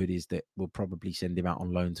likelihood is that we'll probably send him out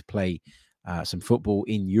on loan to play some football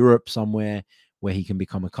in Europe somewhere where he can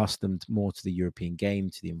become accustomed more to the European game,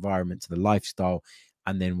 to the environment, to the lifestyle.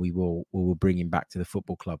 And then we will bring him back to the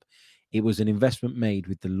football club. It was an investment made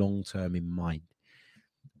with the long term in mind.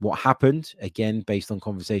 What happened, again, based on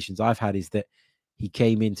conversations I've had, is that he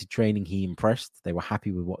came into training, he impressed. They were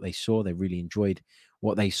happy with what they saw. They really enjoyed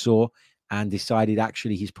what they saw and decided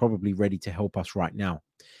actually he's probably ready to help us right now.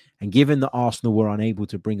 And given that Arsenal were unable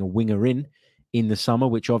to bring a winger in the summer,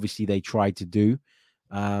 which obviously they tried to do,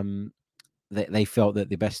 they felt that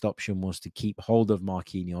the best option was to keep hold of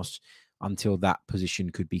Marquinhos until that position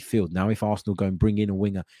could be filled. Now, if Arsenal go and bring in a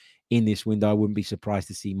winger in this window, I wouldn't be surprised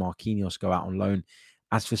to see Marquinhos go out on loan.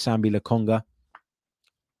 As for Sambi Lokonga,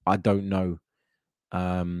 I don't know.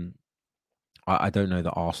 I don't know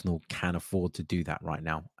that Arsenal can afford to do that right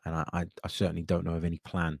now. And I certainly don't know of any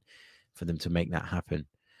plan for them to make that happen.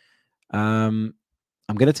 I'm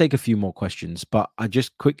going to take a few more questions, but I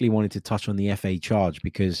just quickly wanted to touch on the FA charge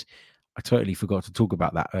because I totally forgot to talk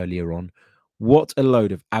about that earlier on. What a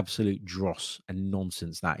load of absolute dross and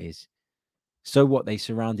nonsense that is. So what? They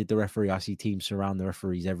surrounded the referee. I see teams surround the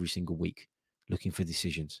referees every single week looking for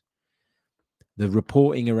decisions. The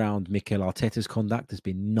reporting around Mikel Arteta's conduct has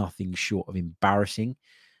been nothing short of embarrassing.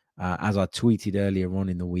 As I tweeted earlier on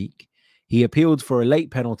in the week, he appealed for a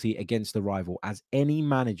late penalty against the rival, as any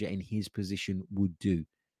manager in his position would do.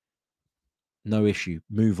 No issue.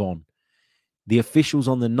 Move on. The officials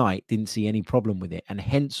on the night didn't see any problem with it, and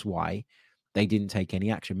hence why they didn't take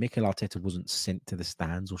any action. Mikel Arteta wasn't sent to the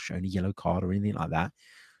stands or shown a yellow card or anything like that.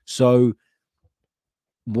 So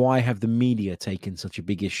why have the media taken such a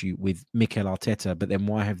big issue with Mikel Arteta, but then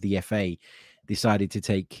why have the FA decided to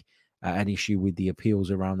take an issue with the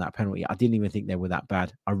appeals around that penalty? I didn't even think they were that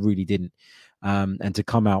bad. I really didn't. And to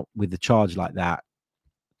come out with the charge like that,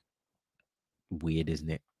 weird, isn't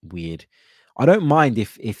it? Weird. I don't mind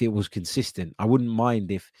if it was consistent. I wouldn't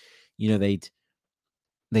mind if,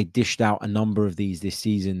 they dished out a number of these this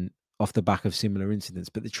season off the back of similar incidents.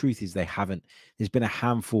 But the truth is they haven't. There's been a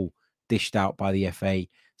handful dished out by the FA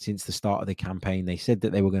since the start of the campaign. They said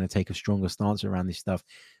that they were going to take a stronger stance around this stuff,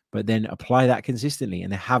 but then apply that consistently,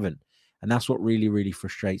 and they haven't. And that's what really, really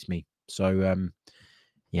frustrates me. So,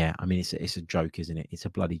 yeah, I mean, it's a joke, isn't it? It's a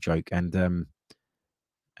bloody joke. And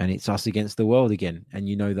it's us against the world again. And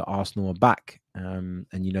you know that Arsenal are back. And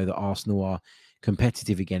you know that Arsenal are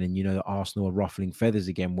competitive again. And you know that Arsenal are ruffling feathers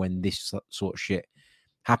again when this sort of shit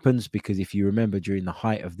happens. Because if you remember, during the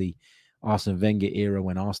height of the Arsene Wenger era,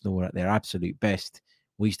 when Arsenal were at their absolute best,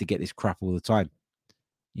 we used to get this crap all the time.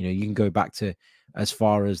 You can go back to as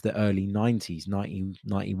far as the early 90s,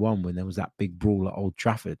 1991, when there was that big brawl at Old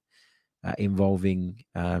Trafford involving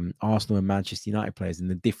Arsenal and Manchester United players, and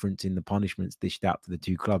the difference in the punishments dished out to the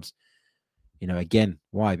two clubs. Again,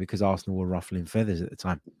 why? Because Arsenal were ruffling feathers at the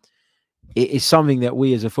time. It is something that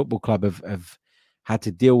we as a football club have had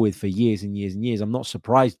to deal with for years and years and years. I'm not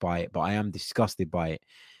surprised by it, but I am disgusted by it.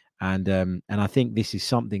 And I think this is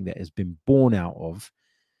something that has been born out of,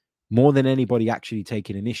 more than anybody actually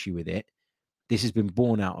taking an issue with it, this has been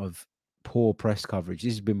born out of poor press coverage.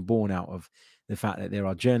 This has been born out of the fact that there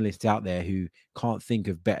are journalists out there who can't think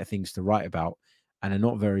of better things to write about and are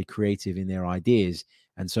not very creative in their ideas,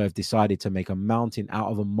 and so have decided to make a mountain out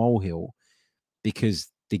of a molehill because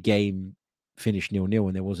the game finished 0-0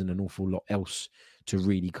 and there wasn't an awful lot else to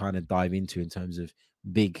really kind of dive into in terms of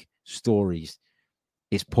big stories.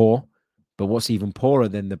 It's poor, but what's even poorer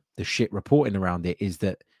than the shit reporting around it is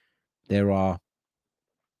that there are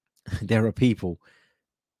people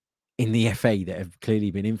in the FA that have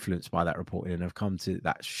clearly been influenced by that reporting and have come to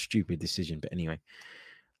that stupid decision. But anyway,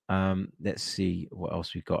 let's see what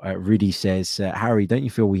else we've got. Rudy says, Harry, don't you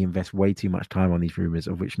feel we invest way too much time on these rumors,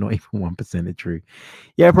 of which not even 1% are true?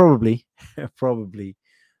 Yeah, probably. Probably.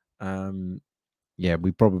 Yeah,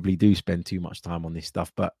 we probably do spend too much time on this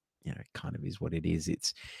stuff, but it kind of is what it is.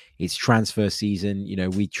 It's transfer season.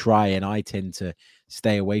 We try, and I tend to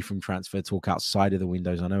stay away from transfer talk outside of the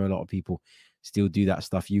windows. I know a lot of people still do that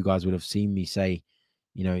stuff. You guys would have seen me say,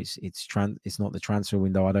 it's not the transfer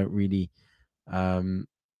window. I don't really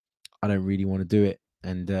want to do it,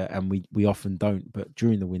 and we often don't. But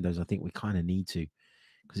during the windows, I think we kind of need to,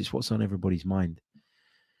 because it's what's on everybody's mind.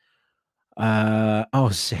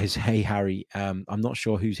 Says, hey Harry, I'm not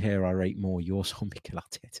sure whose hair I rate more, yours or Mikel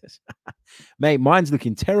Arteta's. Mate, mine's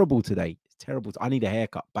looking terrible today. It's terrible. I need a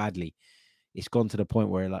haircut badly. It's gone to the point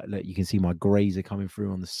where look, you can see my grays are coming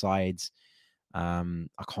through on the sides. I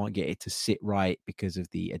can't get it to sit right because of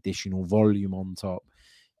the additional volume on top.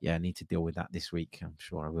 Yeah, I need to deal with that this week. I'm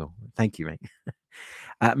sure I will. Thank you, mate.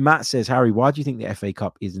 Matt says, Harry, why do you think the FA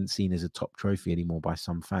Cup isn't seen as a top trophy anymore by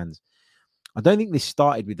some fans? I don't think this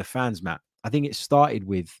started with the fans, Matt. I think it started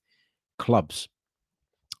with clubs.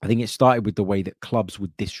 I think it started with the way that clubs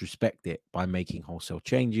would disrespect it by making wholesale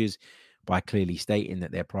changes, by clearly stating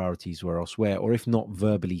that their priorities were elsewhere, or if not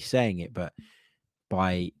verbally saying it, but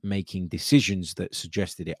by making decisions that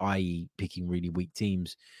suggested it, i.e. picking really weak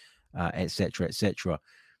teams, etc., etc.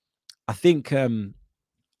 I think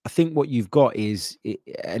what you've got is,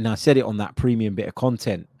 and I said it on that premium bit of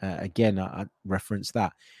content, again, I referenced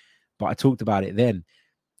that, but I talked about it then.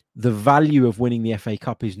 The value of winning the FA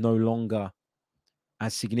Cup is no longer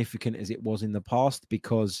as significant as it was in the past,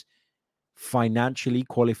 because financially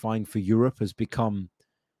qualifying for Europe has become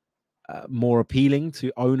more appealing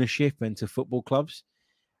to ownership and to football clubs.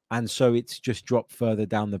 And so it's just dropped further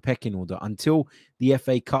down the pecking order. Until the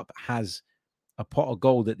FA Cup has a pot of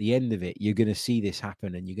gold at the end of it, you're going to see this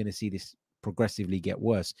happen, and you're going to see this progressively get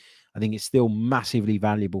worse. I think it's still massively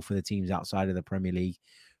valuable for the teams outside of the Premier League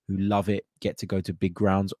who love it, get to go to big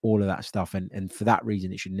grounds, all of that stuff. And for that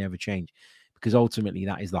reason, it should never change, because ultimately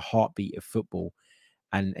that is the heartbeat of football,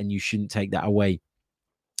 and you shouldn't take that away.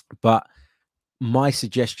 But my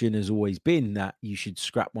suggestion has always been that you should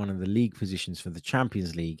scrap one of the league positions for the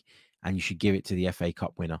Champions League and you should give it to the FA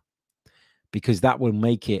Cup winner, because that will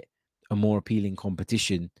make it a more appealing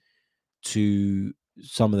competition to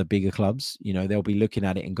some of the bigger clubs. They'll be looking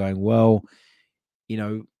at it and going, well,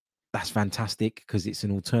 that's fantastic, because it's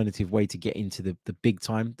an alternative way to get into the big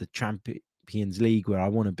time, the Champions League, where I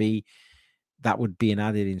want to be. That would be an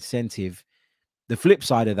added incentive. The flip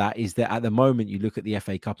side of that is that at the moment you look at the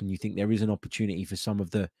FA Cup and you think there is an opportunity for some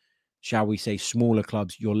of the, shall we say, smaller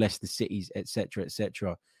clubs, your Leicester Cities, etc.,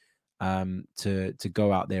 to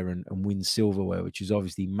go out there and win silverware, which is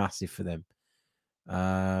obviously massive for them.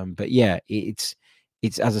 But yeah, it's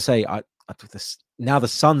as I say, I took this, now the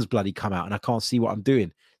sun's bloody come out and I can't see what I'm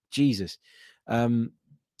doing. Jesus. As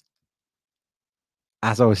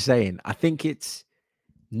I was saying, I think it's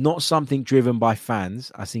not something driven by fans.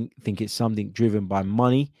 I think it's something driven by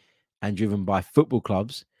money and driven by football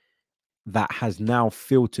clubs that has now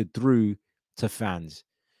filtered through to fans.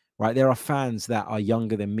 Right? There are fans that are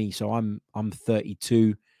younger than me. So I'm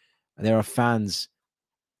 32. There are fans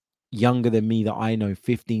younger than me that I know,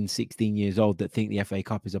 15, 16 years old, that think the FA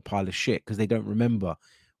Cup is a pile of shit because they don't remember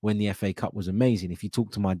when the FA Cup was amazing. If you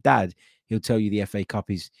talk to my dad, he'll tell you the FA Cup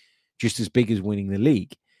is just as big as winning the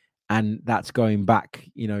league. And that's going back,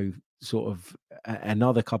 sort of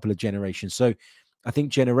another couple of generations. So I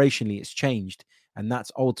think generationally it's changed. And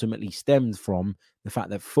that's ultimately stemmed from the fact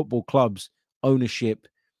that football clubs, ownership,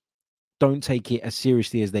 don't take it as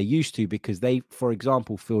seriously as they used to, because they, for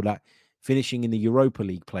example, feel that finishing in the Europa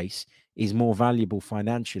League place is more valuable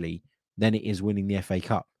financially than it is winning the FA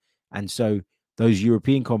Cup. And so those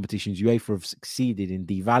European competitions, UEFA have succeeded in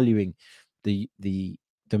devaluing the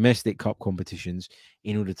domestic cup competitions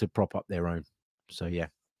in order to prop up their own. So, yeah.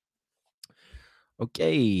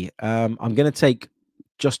 Okay. I'm going to take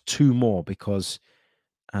just two more because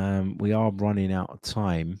we are running out of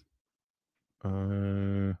time.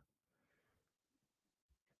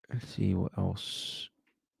 Let's see what else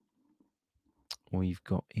we've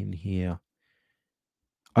got in here.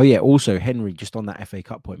 Oh, yeah. Also, Henry, just on that FA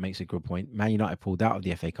Cup point, makes a good point. Man United pulled out of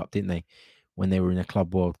the FA Cup, didn't they? When they were in a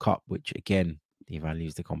Club World Cup, which, again,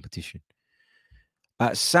 devalues the competition.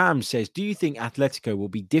 Sam says, do you think Atletico will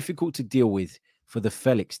be difficult to deal with for the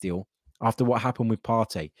Felix deal after what happened with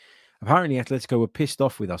Partey? Apparently, Atletico were pissed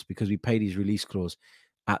off with us because we paid his release clause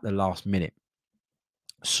at the last minute.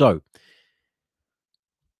 So,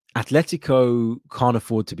 Atletico can't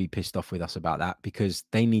afford to be pissed off with us about that because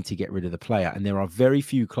they need to get rid of the player. And there are very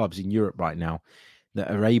few clubs in Europe right now that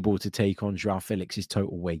are able to take on João Felix's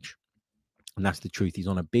total wage. And that's the truth. He's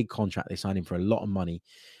on a big contract. They signed him for a lot of money.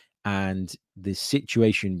 And the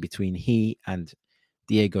situation between he and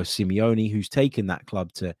Diego Simeone, who's taken that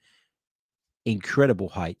club to incredible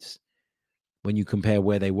heights, when you compare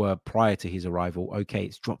where they were prior to his arrival, okay,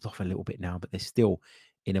 it's dropped off a little bit now, but they're still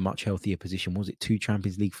in a much healthier position. Was it 2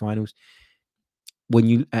 Champions League finals? When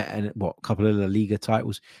you and what, a couple of La Liga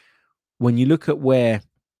titles? When you look at where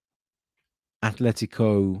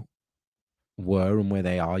Atletico were and where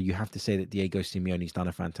they are, you have to say that Diego Simeone's done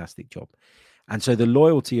a fantastic job. And so the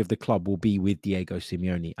loyalty of the club will be with Diego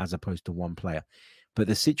Simeone as opposed to one player. But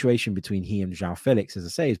the situation between he and João Felix, as I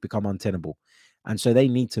say, has become untenable. And so they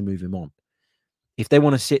need to move him on. If they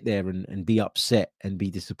want to sit there and be upset and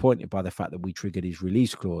be disappointed by the fact that we triggered his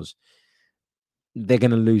release clause, they're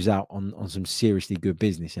going to lose out on some seriously good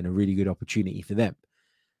business and a really good opportunity for them.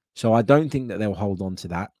 So I don't think that they'll hold on to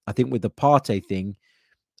that. I think with the Partey thing,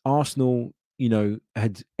 Arsenal,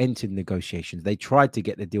 had entered negotiations. They tried to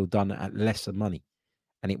get the deal done at lesser money,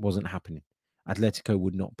 and it wasn't happening. Atletico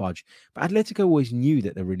would not budge. But Atletico always knew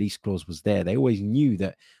that the release clause was there. They always knew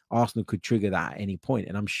that Arsenal could trigger that at any point.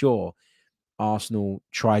 And I'm sure Arsenal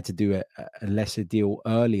tried to do a lesser deal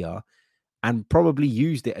earlier and probably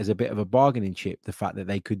used it as a bit of a bargaining chip. The fact that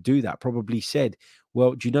they could do that, probably said,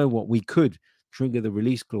 well, do you know what? We could trigger the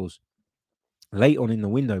release clause late on in the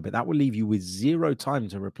window, but that will leave you with zero time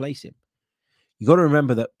to replace him. You got to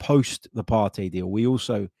remember that post the Partey deal, we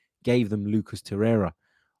also gave them Lucas Torreira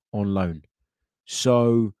on loan.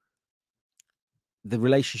 So the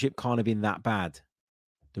relationship can't have been that bad.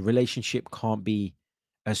 The relationship can't be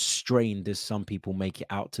as strained as some people make it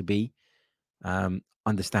out to be.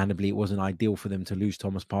 Understandably, it wasn't ideal for them to lose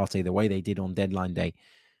Thomas Partey the way they did on deadline day.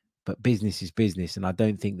 But business is business. And I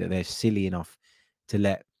don't think that they're silly enough to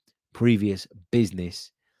let previous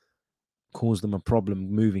business cause them a problem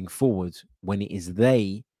moving forward when it is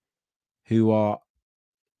they who are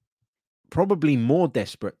probably more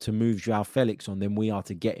desperate to move João Felix on than we are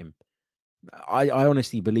to get him. I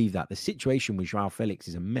honestly believe that. The situation with João Felix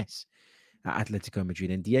is a mess at Atletico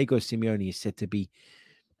Madrid. And Diego Simeone is said to be,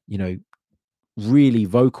 really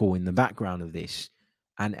vocal in the background of this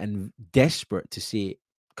and desperate to see it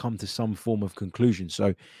come to some form of conclusion.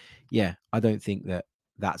 So, yeah, I don't think that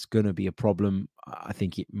that's going to be a problem. I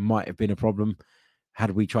think it might have been a problem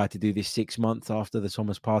had we tried to do this 6 months after the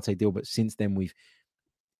Thomas Partey deal. But since then, we've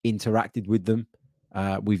interacted with them.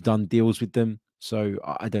 We've done deals with them. So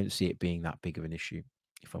I don't see it being that big of an issue,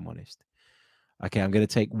 if I'm honest. Okay, I'm going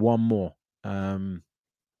to take one more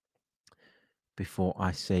before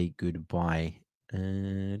I say goodbye.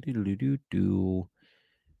 Hold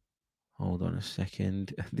on a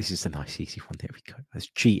second. This is a nice, easy one. There we go. That's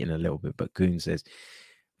cheating a little bit, but Goon says,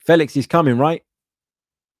 Felix is coming, right?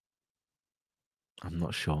 I'm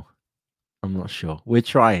not sure. We're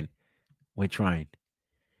trying. Will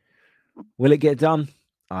it get done?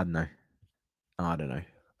 I don't know.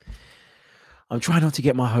 I'm trying not to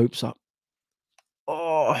get my hopes up.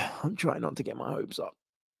 I'm trying not to get my hopes up.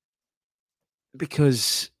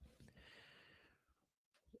 Because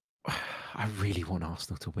I really want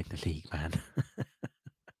Arsenal to win the league, man.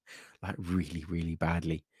 Like really, really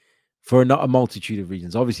badly. For a multitude of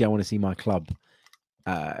reasons. Obviously, I want to see my club,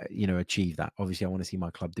 achieve that. Obviously, I want to see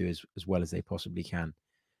my club do as well as they possibly can.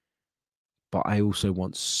 But I also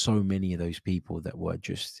want so many of those people that were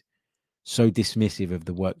just so dismissive of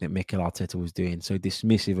the work that Mikel Arteta was doing, so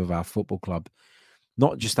dismissive of our football club,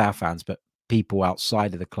 not just our fans, but people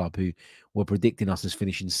outside of the club who were predicting us as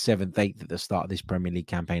finishing 7th, 8th at the start of this Premier League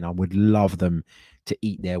campaign. I would love them to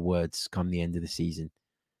eat their words come the end of the season.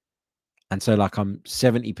 And so, I'm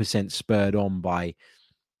 70% spurred on by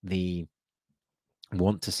the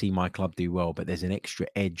want to see my club do well, but there's an extra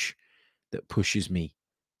edge that pushes me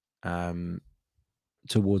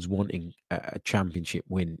towards wanting a championship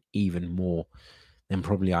win even more than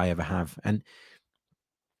probably I ever have. And,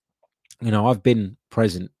 I've been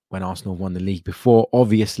present when Arsenal won the league before.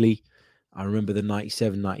 Obviously, I remember the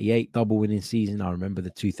 97-98 double winning season. I remember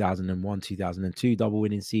the 2001-2002 double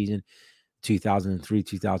winning season,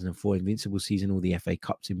 2003-2004 invincible season, all the FA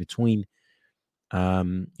Cups in between.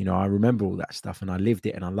 I remember all that stuff and I lived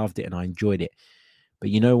it and I loved it and I enjoyed it. But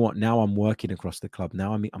you know what? Now I'm working across the club.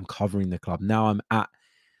 Now I'm covering the club. Now I'm at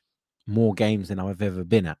more games than I've ever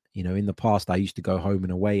been at. In the past, I used to go home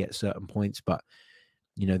and away at certain points. But,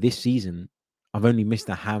 this season, I've only missed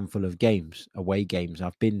a handful of games, away games.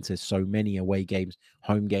 I've been to so many away games,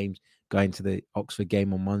 home games, going to the Oxford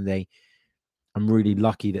game on Monday. I'm really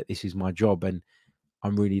lucky that this is my job. And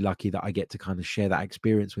I'm really lucky that I get to kind of share that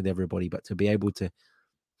experience with everybody. But to be able to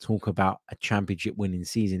talk about a championship winning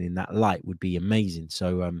season in that light would be amazing.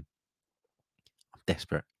 So I'm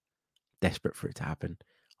desperate for it to happen.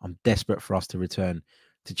 I'm desperate for us to return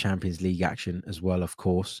to Champions League action as well, of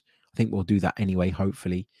course. I think we'll do that anyway,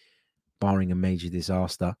 hopefully, barring a major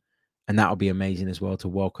disaster. And that'll be amazing as well to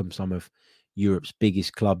welcome some of Europe's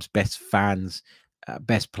biggest clubs, best fans,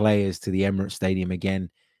 best players to the Emirates Stadium again.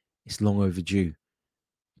 It's long overdue.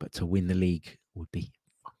 But to win the league would be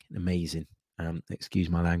fucking amazing. Excuse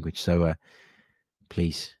my language. So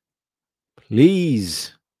please.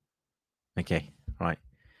 Okay, right.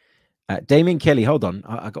 Damien Kelly, hold on.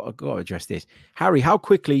 I got to address this. Harry, how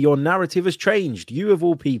quickly your narrative has changed. You, of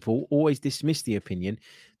all people, always dismissed the opinion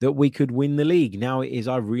that we could win the league. Now it is,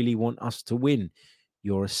 I really want us to win.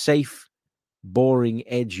 You're a safe, boring,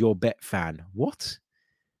 edge your bet fan. What?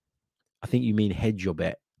 I think you mean hedge your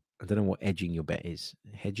bet. I don't know what edging your bet is.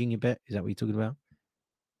 Hedging your bet? Is that what you're talking about?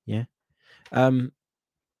 Yeah.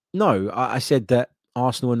 No, I said that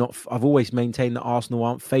Arsenal are not. I've always maintained that Arsenal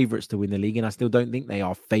aren't favourites to win the league, and I still don't think they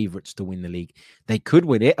are favourites to win the league. They could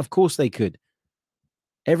win it. Of course they could.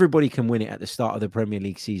 Everybody can win it at the start of the Premier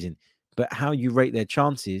League season, but how you rate their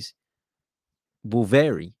chances will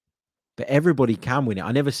vary. But everybody can win it.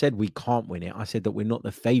 I never said we can't win it. I said that we're not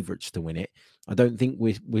the favourites to win it. I don't think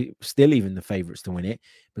we're still even the favourites to win it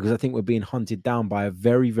because I think we're being hunted down by a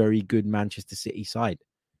very, very good Manchester City side.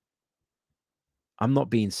 I'm not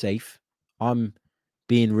being safe. I'm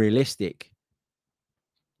being realistic.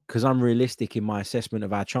 Because I'm realistic in my assessment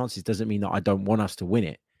of our chances doesn't mean that I don't want us to win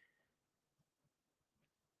it.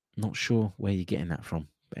 Not sure where you're getting that from.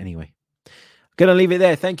 But anyway, I'm going to leave it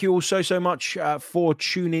there. Thank you all so much for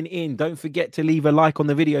tuning in. Don't forget to leave a like on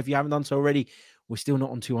the video if you haven't done so already. We're still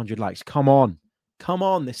not on 200 likes. Come on.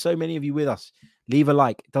 There's so many of you with us. Leave a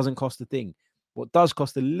like. It doesn't cost a thing. What does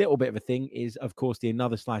cost a little bit of a thing is, of course, the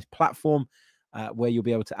Another Slice platform where you'll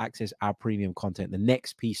be able to access our premium content. The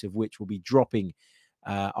next piece of which will be dropping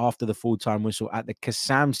after the full-time whistle at the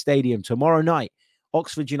Kassam Stadium tomorrow night.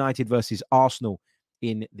 Oxford United versus Arsenal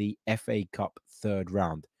in the FA Cup third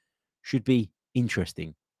round. Should be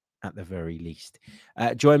interesting at the very least.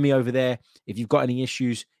 Join me over there. If you've got any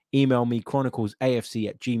issues, email me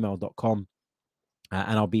chroniclesafc@gmail.com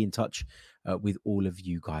and I'll be in touch with all of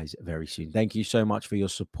you guys very soon. Thank you so much for your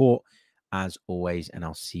support as always, and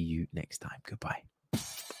I'll see you next time. Goodbye.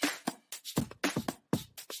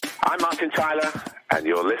 I'm Martin Tyler, and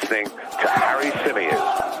you're listening to Harry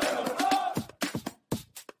Symeou.